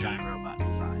of giant robot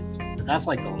designs. But that's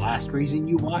like the last reason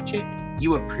you watch it.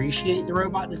 You appreciate the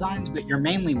robot designs, but you're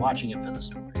mainly watching it for the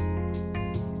story.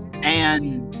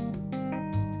 And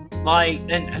like,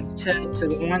 and to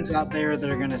the ones out there that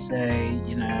are gonna say,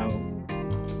 you know,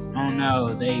 oh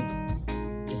no,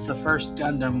 it's the first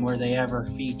Gundam where they ever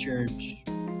featured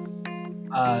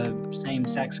a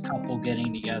same-sex couple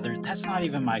getting together. That's not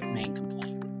even my main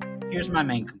complaint. Here's my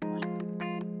main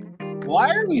complaint.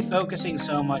 Why are we focusing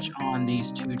so much on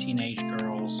these two teenage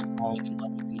girls falling in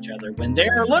love with each other when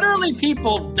there are literally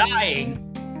people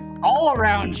dying all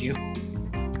around you?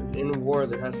 Because in war,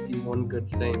 there has to be one good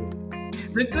thing.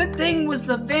 The good thing was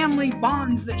the family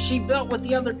bonds that she built with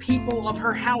the other people of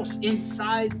her house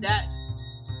inside that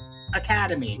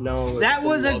Academy. No, That it's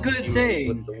was a love good team thing.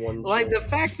 with the one Like, chick. the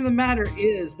fact of the matter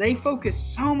is, they focus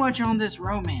so much on this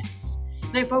romance.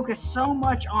 They focus so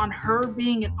much on her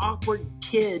being an awkward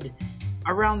kid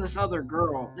around this other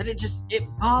girl that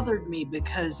it bothered me,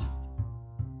 because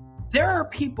there are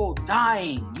people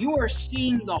dying. You are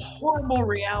seeing the horrible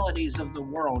realities of the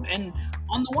world. And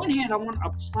on the one hand, I want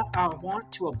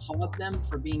to applaud them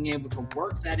for being able to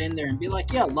work that in there and be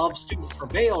like, yeah, love still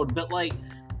prevailed, but like,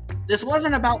 this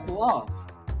wasn't about the love.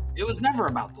 It was never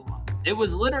about the love. It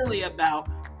was literally about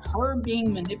her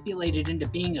being manipulated into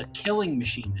being a killing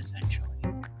machine, essentially.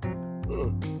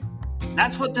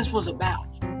 That's what this was about.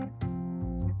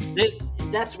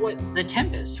 That's what The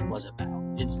Tempest was about.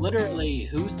 It's literally,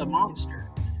 who's the monster?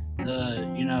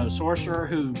 The, sorcerer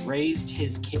who raised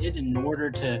his kid in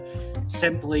order to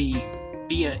simply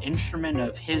be an instrument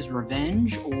of his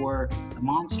revenge, or the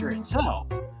monster itself?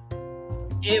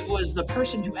 It was the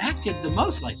person who acted the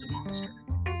most like the monster.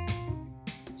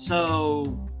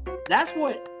 So that's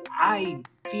what I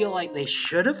feel like they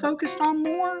should have focused on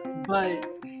more, but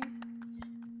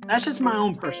that's just my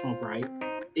own personal gripe.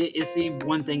 It's the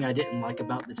one thing I didn't like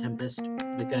about The Tempest,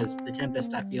 because The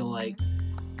Tempest, I feel like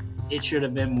it should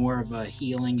have been more of a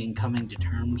healing and coming to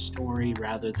terms story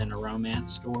rather than a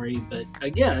romance story. But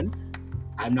again,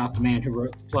 I'm not the man who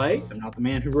wrote the play. I'm not the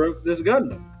man who wrote this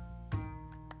Gundam.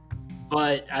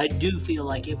 But I do feel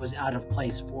like it was out of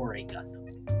place for a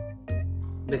Gundam,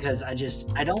 because I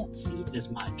don't see it as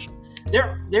much.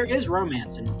 There is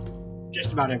romance in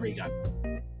just about every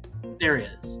Gundam. There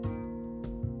is.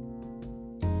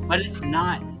 But it's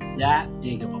not that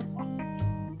big of a plot.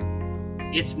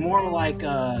 It's more like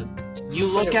you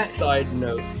look at side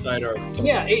arc.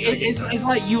 Yeah, it's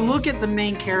like you look at the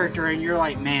main character and you're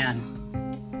like, man,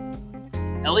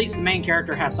 at least the main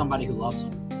character has somebody who loves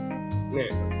him.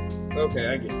 Yeah. Okay,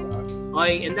 I get that.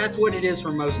 Like, and that's what it is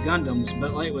for most Gundams.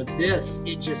 But like with this,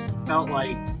 it just felt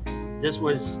like this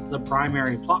was the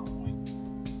primary plot point.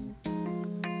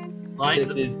 Like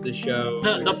This is the show.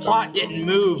 the plot didn't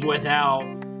move without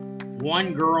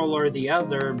one girl or the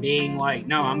other being like,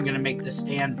 no, I'm gonna make this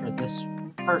stand for this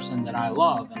person that I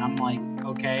love. And I'm like,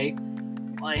 okay,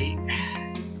 like,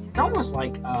 it's almost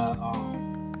like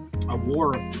a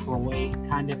War of Troy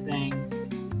kind of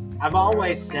thing. I've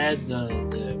always said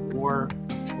the War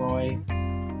of Troy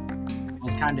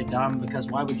was kind of dumb, because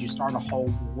why would you start a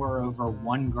whole war over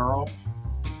one girl?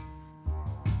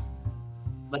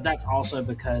 But that's also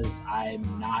because I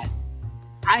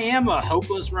am a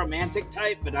hopeless romantic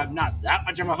type, but I'm not that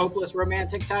much of a hopeless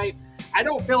romantic type. I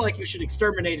don't feel like you should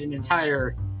exterminate an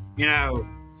entire,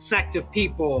 sect of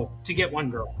people to get one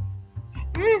girl.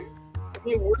 I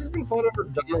mean, war has been fought over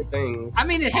dumber things. I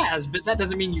mean, it has, but that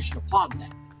doesn't mean you should applaud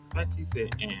that. The fact he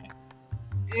said,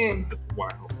 that's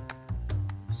wild.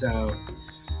 So,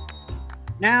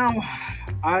 now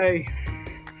I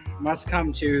must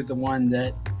come to the one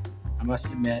that I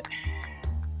must admit,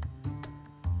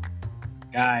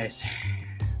 guys,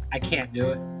 I can't do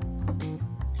it.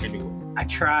 Can't do it. I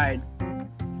tried.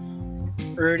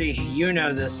 Rudy, you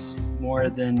know this more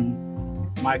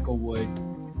than Michael would,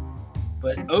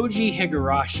 but OG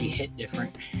Higurashi hit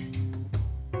different.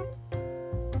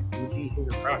 OG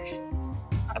Higurashi.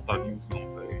 I thought you was gonna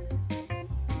say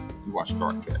you watched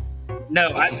Dark Cat. No,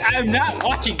 I'm not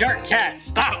watching Dark Cat.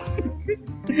 Stop.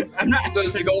 I'm not. So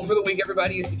the goal for the week,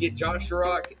 everybody, is to get Josh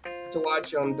Rock to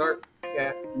watch on Dark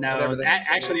Cat. No,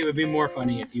 actually, it would be more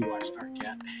funny if you watched Dark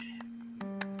Cat.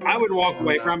 I would walk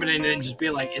away from it and then just be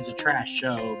like, it's a trash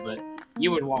show, but you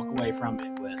would walk away from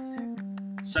it with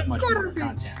so much more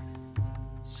content.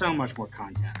 So much more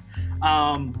content.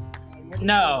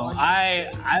 No,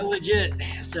 I legit.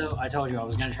 So I told you I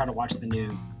was gonna try to watch the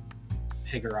new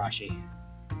Higurashi.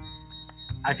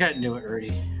 I couldn't do it,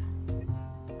 Rudy.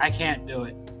 I can't do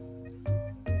it.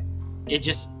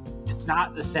 It's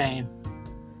not the same.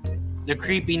 The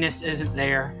creepiness isn't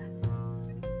there.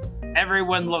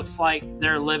 Everyone looks like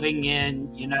they're living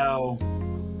in,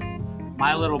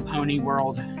 My Little Pony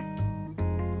world.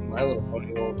 My Little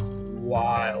Pony world.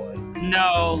 Wild.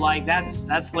 No, like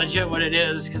that's legit what it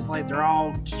is, because like they're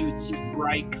all cutesy,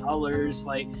 bright colors.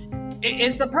 Like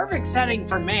it's the perfect setting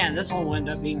for man. This will end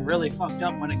up being really fucked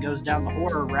up when it goes down the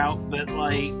horror route, but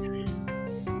like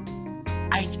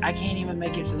I can't even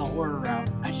make it to the horror route.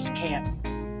 I just can't.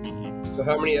 So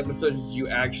how many episodes did you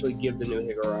actually give the new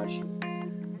Higurashi?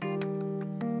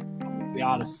 To be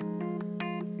honest,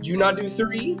 Did you not do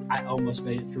 3? I almost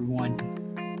made it through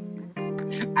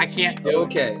 1. I can't do it.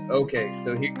 Okay.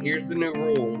 So here's the new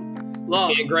rule. Look,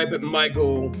 You can't gripe at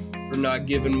Michael for not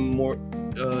giving more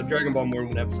Dragon Ball more than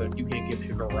one episode. You can't give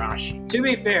Higurashi. to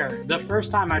be fair, the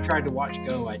first time I tried to watch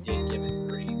Go, I did give it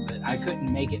 3, but but I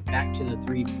couldn't make it back to the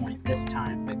 3-point this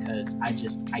time because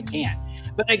I can't.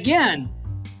 But again,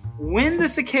 When the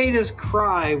Cicadas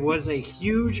Cry was a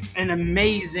huge and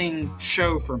amazing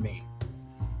show for me.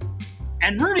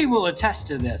 And Rudy will attest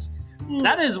to this.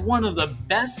 That is one of the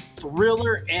best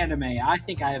thriller anime I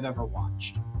think I have ever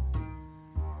watched.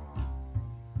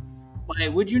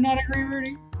 Like, would you not agree,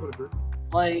 Rudy? Whatever.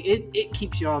 Like, it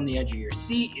keeps you on the edge of your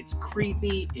seat. It's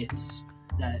creepy.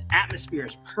 The atmosphere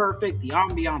is perfect. The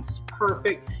ambiance is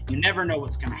perfect. You never know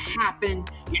what's going to happen.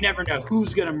 You never know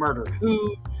who's going to murder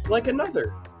who. Like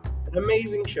Another. An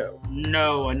amazing show.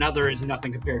 No, Another is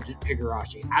nothing compared to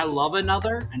Higurashi. I love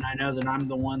Another, and I know that I'm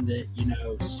the one that,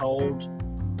 sold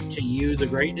to you the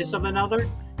greatness of Another,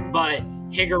 but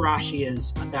Higurashi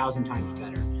is 1,000 times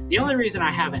better. The only reason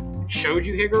I haven't showed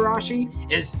you Higurashi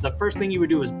is the first thing you would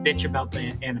do is bitch about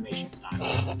the animation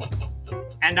style.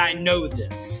 And I know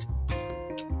this.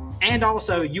 And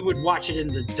also, you would watch it in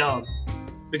the dub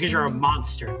because you're a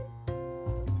monster.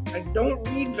 I don't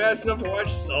read fast enough to watch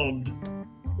subbed.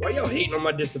 Why y'all hating on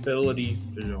my disabilities?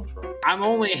 You don't try. I'm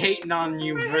only hating on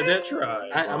you for this.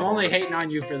 Try. I'm only hating on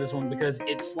you for this one because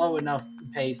it's slow enough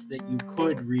pace that you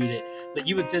could read it, but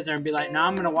you would sit there and be like, "No,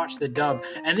 I'm gonna watch the dub,"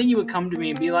 and then you would come to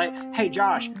me and be like, "Hey,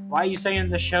 Josh, why are you saying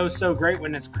the show's so great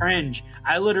when it's cringe?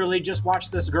 I literally just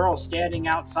watched this girl standing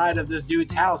outside of this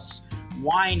dude's house,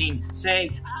 whining,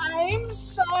 saying, 'I'm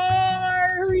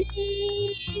sorry.'"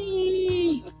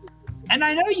 And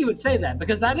I know you would say that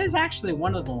because that is actually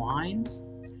one of the lines.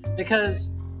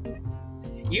 Because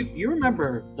you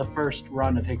remember the first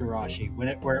run of Higurashi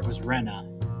where it was Rena,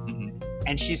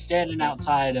 and she's standing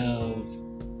outside of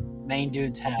main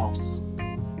dude's house,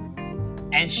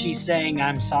 and she's saying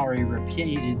 "I'm sorry"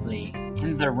 repeatedly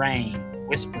in the rain,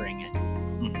 whispering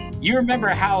it. You remember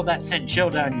how that sent chill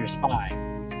down your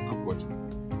spine? Unfortunately.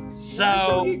 So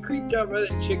Don't get creeped out by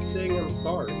that chick saying "I'm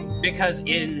sorry." because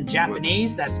in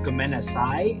Japanese that's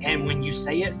gomenasai, and when you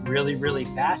say it really, really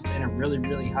fast in a really,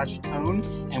 really hushed tone,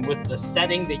 and with the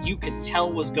setting that you could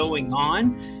tell was going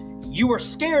on, you are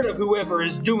scared of whoever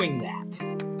is doing that.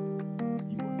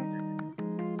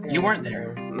 You weren't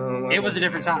there. No, It was a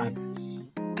different time.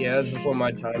 Yeah, it was before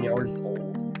my time. Y'all were just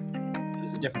old. It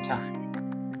was a different time.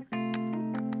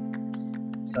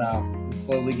 So, I'm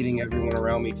slowly getting everyone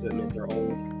around me to admit they're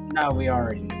old. no, we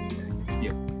already knew you were.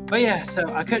 Yeah. But yeah, so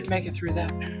I couldn't make it through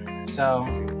that. So,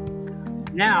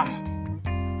 now,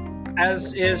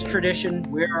 as is tradition,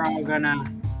 we're all gonna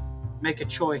make a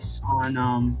choice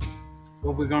on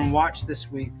what we're gonna watch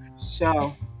this week.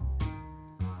 So,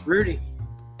 Rudy,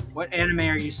 what anime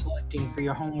are you selecting for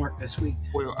your homework this week?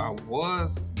 Well, I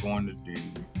was going to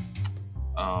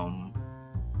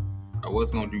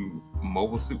do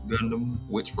Mobile Suit Gundam,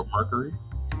 Witch for Mercury.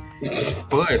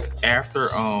 But after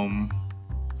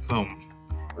some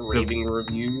Raving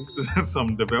reviews.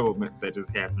 some developments that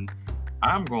just happened,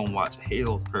 I'm gonna watch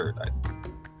Hell's Paradise.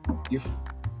 I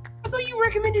thought you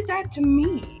recommended that to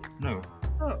me. No,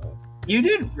 Oh. You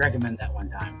did recommend that one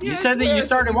time. Yeah, you said that you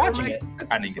started watching it.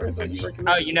 I didn't get to finish.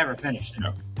 Oh, you never finished it.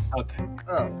 No. Okay.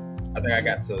 Oh. I think I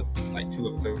got to like 2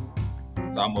 episodes,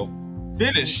 so I'm gonna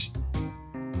finish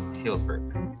Hell's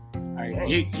Paradise. All right.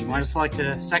 You want to select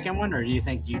a second one, or do you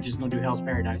think you're just gonna do Hell's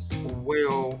Paradise?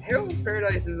 Well, Hell's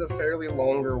Paradise is a fairly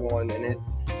longer one, and it's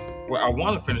I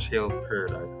want to finish Hell's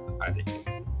Paradise. I didn't.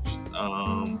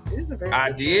 it is a very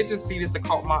I did just see this that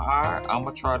caught my eye. I'm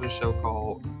gonna try this show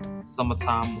called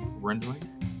Summertime Rendering.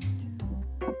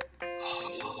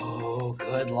 Oh,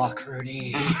 good luck,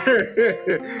 Rudy.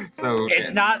 So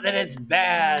It's not that it's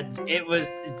bad. It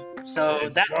was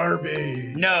that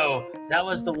garbage. no, that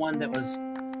was the one that was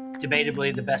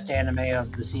debatably the best anime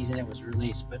of the season it was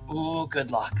released. But oh,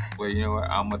 good luck. Well, you know what?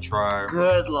 I'm gonna try.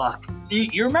 Good luck.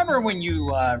 You remember when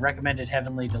you recommended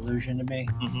Heavenly Delusion to me?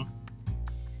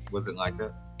 Was it like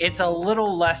that? It's a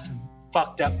little less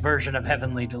fucked up version of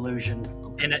Heavenly Delusion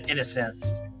in a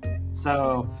sense.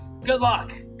 So good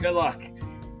luck. Good luck.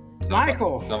 So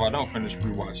Michael. If I don't finish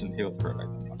rewatching Hell's Paradise,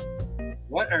 I'm watching.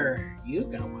 What are you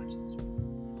gonna watch this week?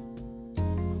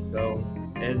 So,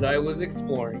 as I was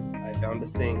exploring, I found a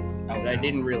thing that I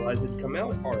didn't realize had come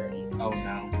out already. Oh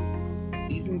no.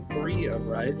 Season 3 of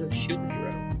Rise of Shield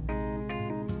Hero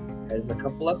has a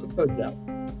couple episodes out.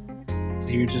 So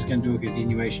you're just gonna do a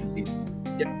continuation season?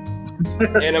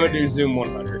 And I'm gonna do Zoom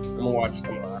 100. I'm gonna watch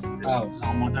some of that. Oh,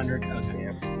 Zom 100. Okay.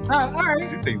 Yeah. So all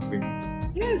right. You say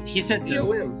Zoom. Yes. He said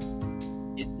Zoom.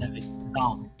 ZOM. It's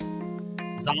Zom.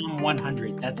 Zom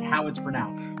 100. That's how it's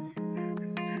pronounced.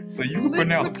 So you can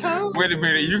pronounce. How? Wait a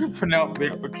minute. You can pronounce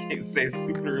that, but can't say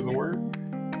stupider is a word.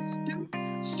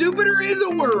 Stupider is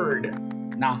a word.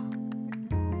 Nah.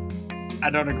 I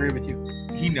don't agree with you.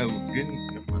 He knows. Good.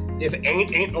 If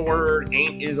ain't a word,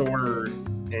 ain't is a word,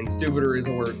 and stupider is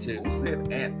a word too. Who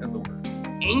said ant as a word?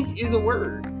 Ain't is a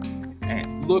word.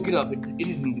 Ant. Look it up. It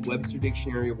is in the Webster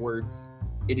Dictionary of Words.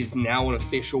 It is now an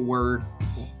official word.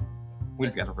 We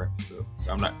just gotta wrap this up.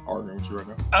 I'm not arguing with you right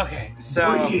now. Okay, so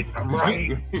I'm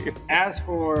right. as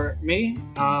for me,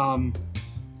 I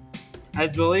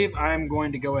believe I'm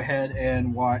going to go ahead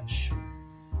and watch.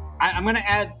 I'm going to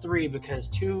add 3 because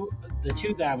the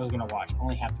two that I was going to watch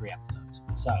only have 3 episodes.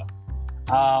 So,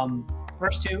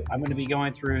 first 2, I'm going to be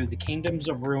going through The Kingdoms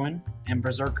of Ruin and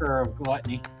Berserker of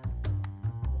Gluttony.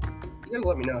 You gotta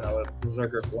let me know how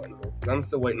Berserker of Gluttony is. I'm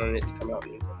still waiting on it to come out.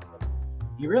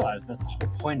 You realize that's the whole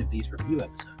point of these review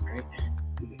episodes, right?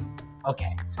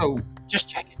 Okay, So just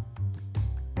check it.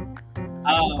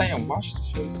 I'm saying watch the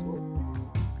show slow.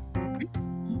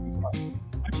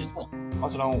 Watch it slow.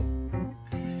 Watch it on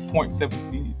 0.7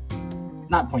 speed.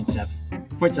 Not 0.7.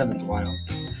 0.7 is wild.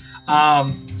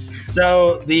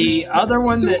 So the other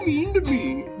one that mean to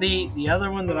me. the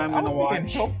other one that I'm gonna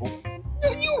watch.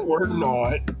 You were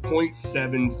not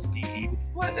 0.7 speed.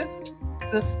 What is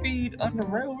the speed under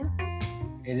railroad?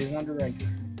 It is under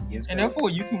regular. Yes, And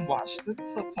therefore you can watch the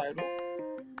subtitle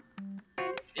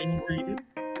and read it.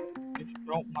 If you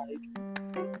don't like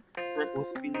regular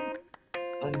speed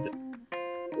under.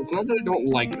 It's not that I don't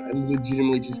like it. I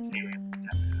legitimately just can't.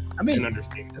 I mean,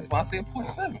 understand. That's why I said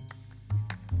 0.7.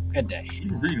 good day. You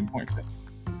can read in 0.7.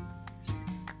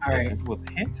 All right. If it was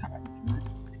hentai,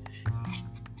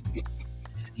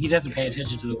 He doesn't pay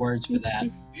attention to the words for that.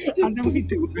 I know he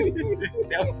does.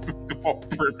 That was the whole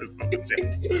purpose of the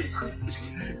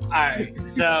joke. All right.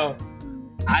 So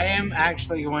I am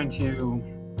actually going to.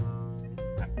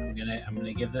 I'm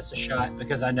gonna give this a shot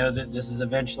because I know that this is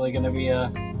eventually going to be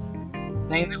a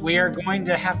thing that we are going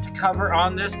to have to cover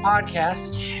on this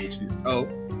podcast. Oh.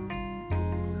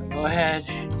 Go ahead.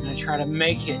 I'm gonna try to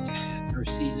make it through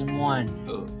season 1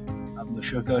 of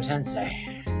Mushoku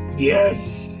Tensei.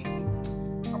 Yes.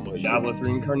 Jobless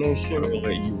reincarnation. I'm gonna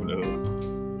let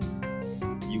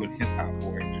you and hentai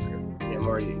boy. Yeah, I'm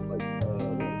already like.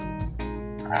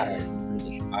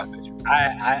 I bet you.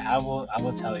 I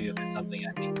will tell you if it's something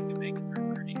I think you can make it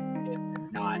through, Bernie.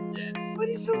 If not, then. What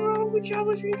is so wrong with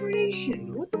jobless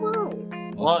reincarnation? What the world?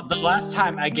 Well, the last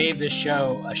time I gave this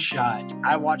show a shot,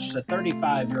 I watched a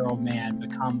 35-year-old man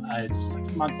become a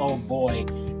 6-month-old boy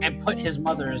and put his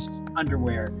mother's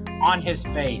underwear on his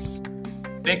face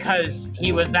because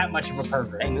he was that much of a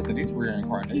pervert. Hey, listen, these He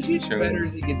reincarnation gets better as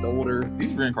shows. he gets older.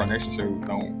 These reincarnation shows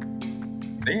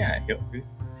they ain't healthy.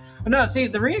 No, see,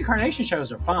 the reincarnation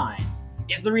shows are fine.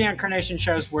 It's the reincarnation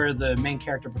shows where the main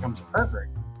character becomes a pervert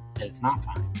that it's not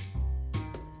fine.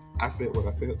 I said what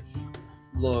I said.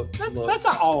 Look, That's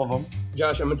not all of them.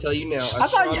 Josh, I'm gonna tell you now. I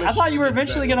thought you were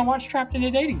eventually going to watch Trapped in a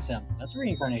Dating Sim. That's a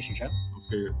reincarnation show. I'm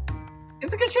scared.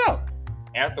 It's a good show.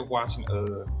 After watching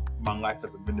My Life as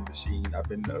a Vending Machine, I've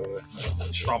been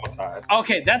traumatized.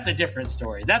 Okay, that's a different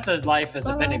story. That's a life as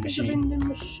a vending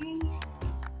machine.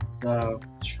 So,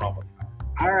 Traumatized.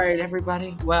 all right,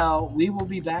 everybody. Well, we will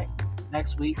be back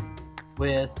next week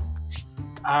with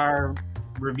our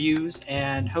reviews,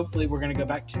 and hopefully we're going to go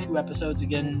back to 2 episodes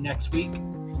again next week,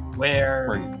 where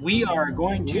Crazy. we are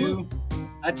going to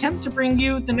attempt to bring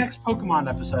you the next Pokemon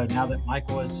episode now that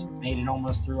Michael has made it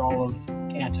almost through all of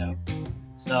Kanto.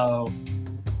 So,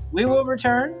 we will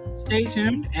return. Stay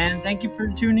tuned, and thank you for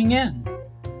tuning in.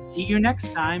 See you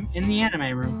next time in the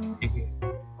anime room.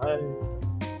 Bye.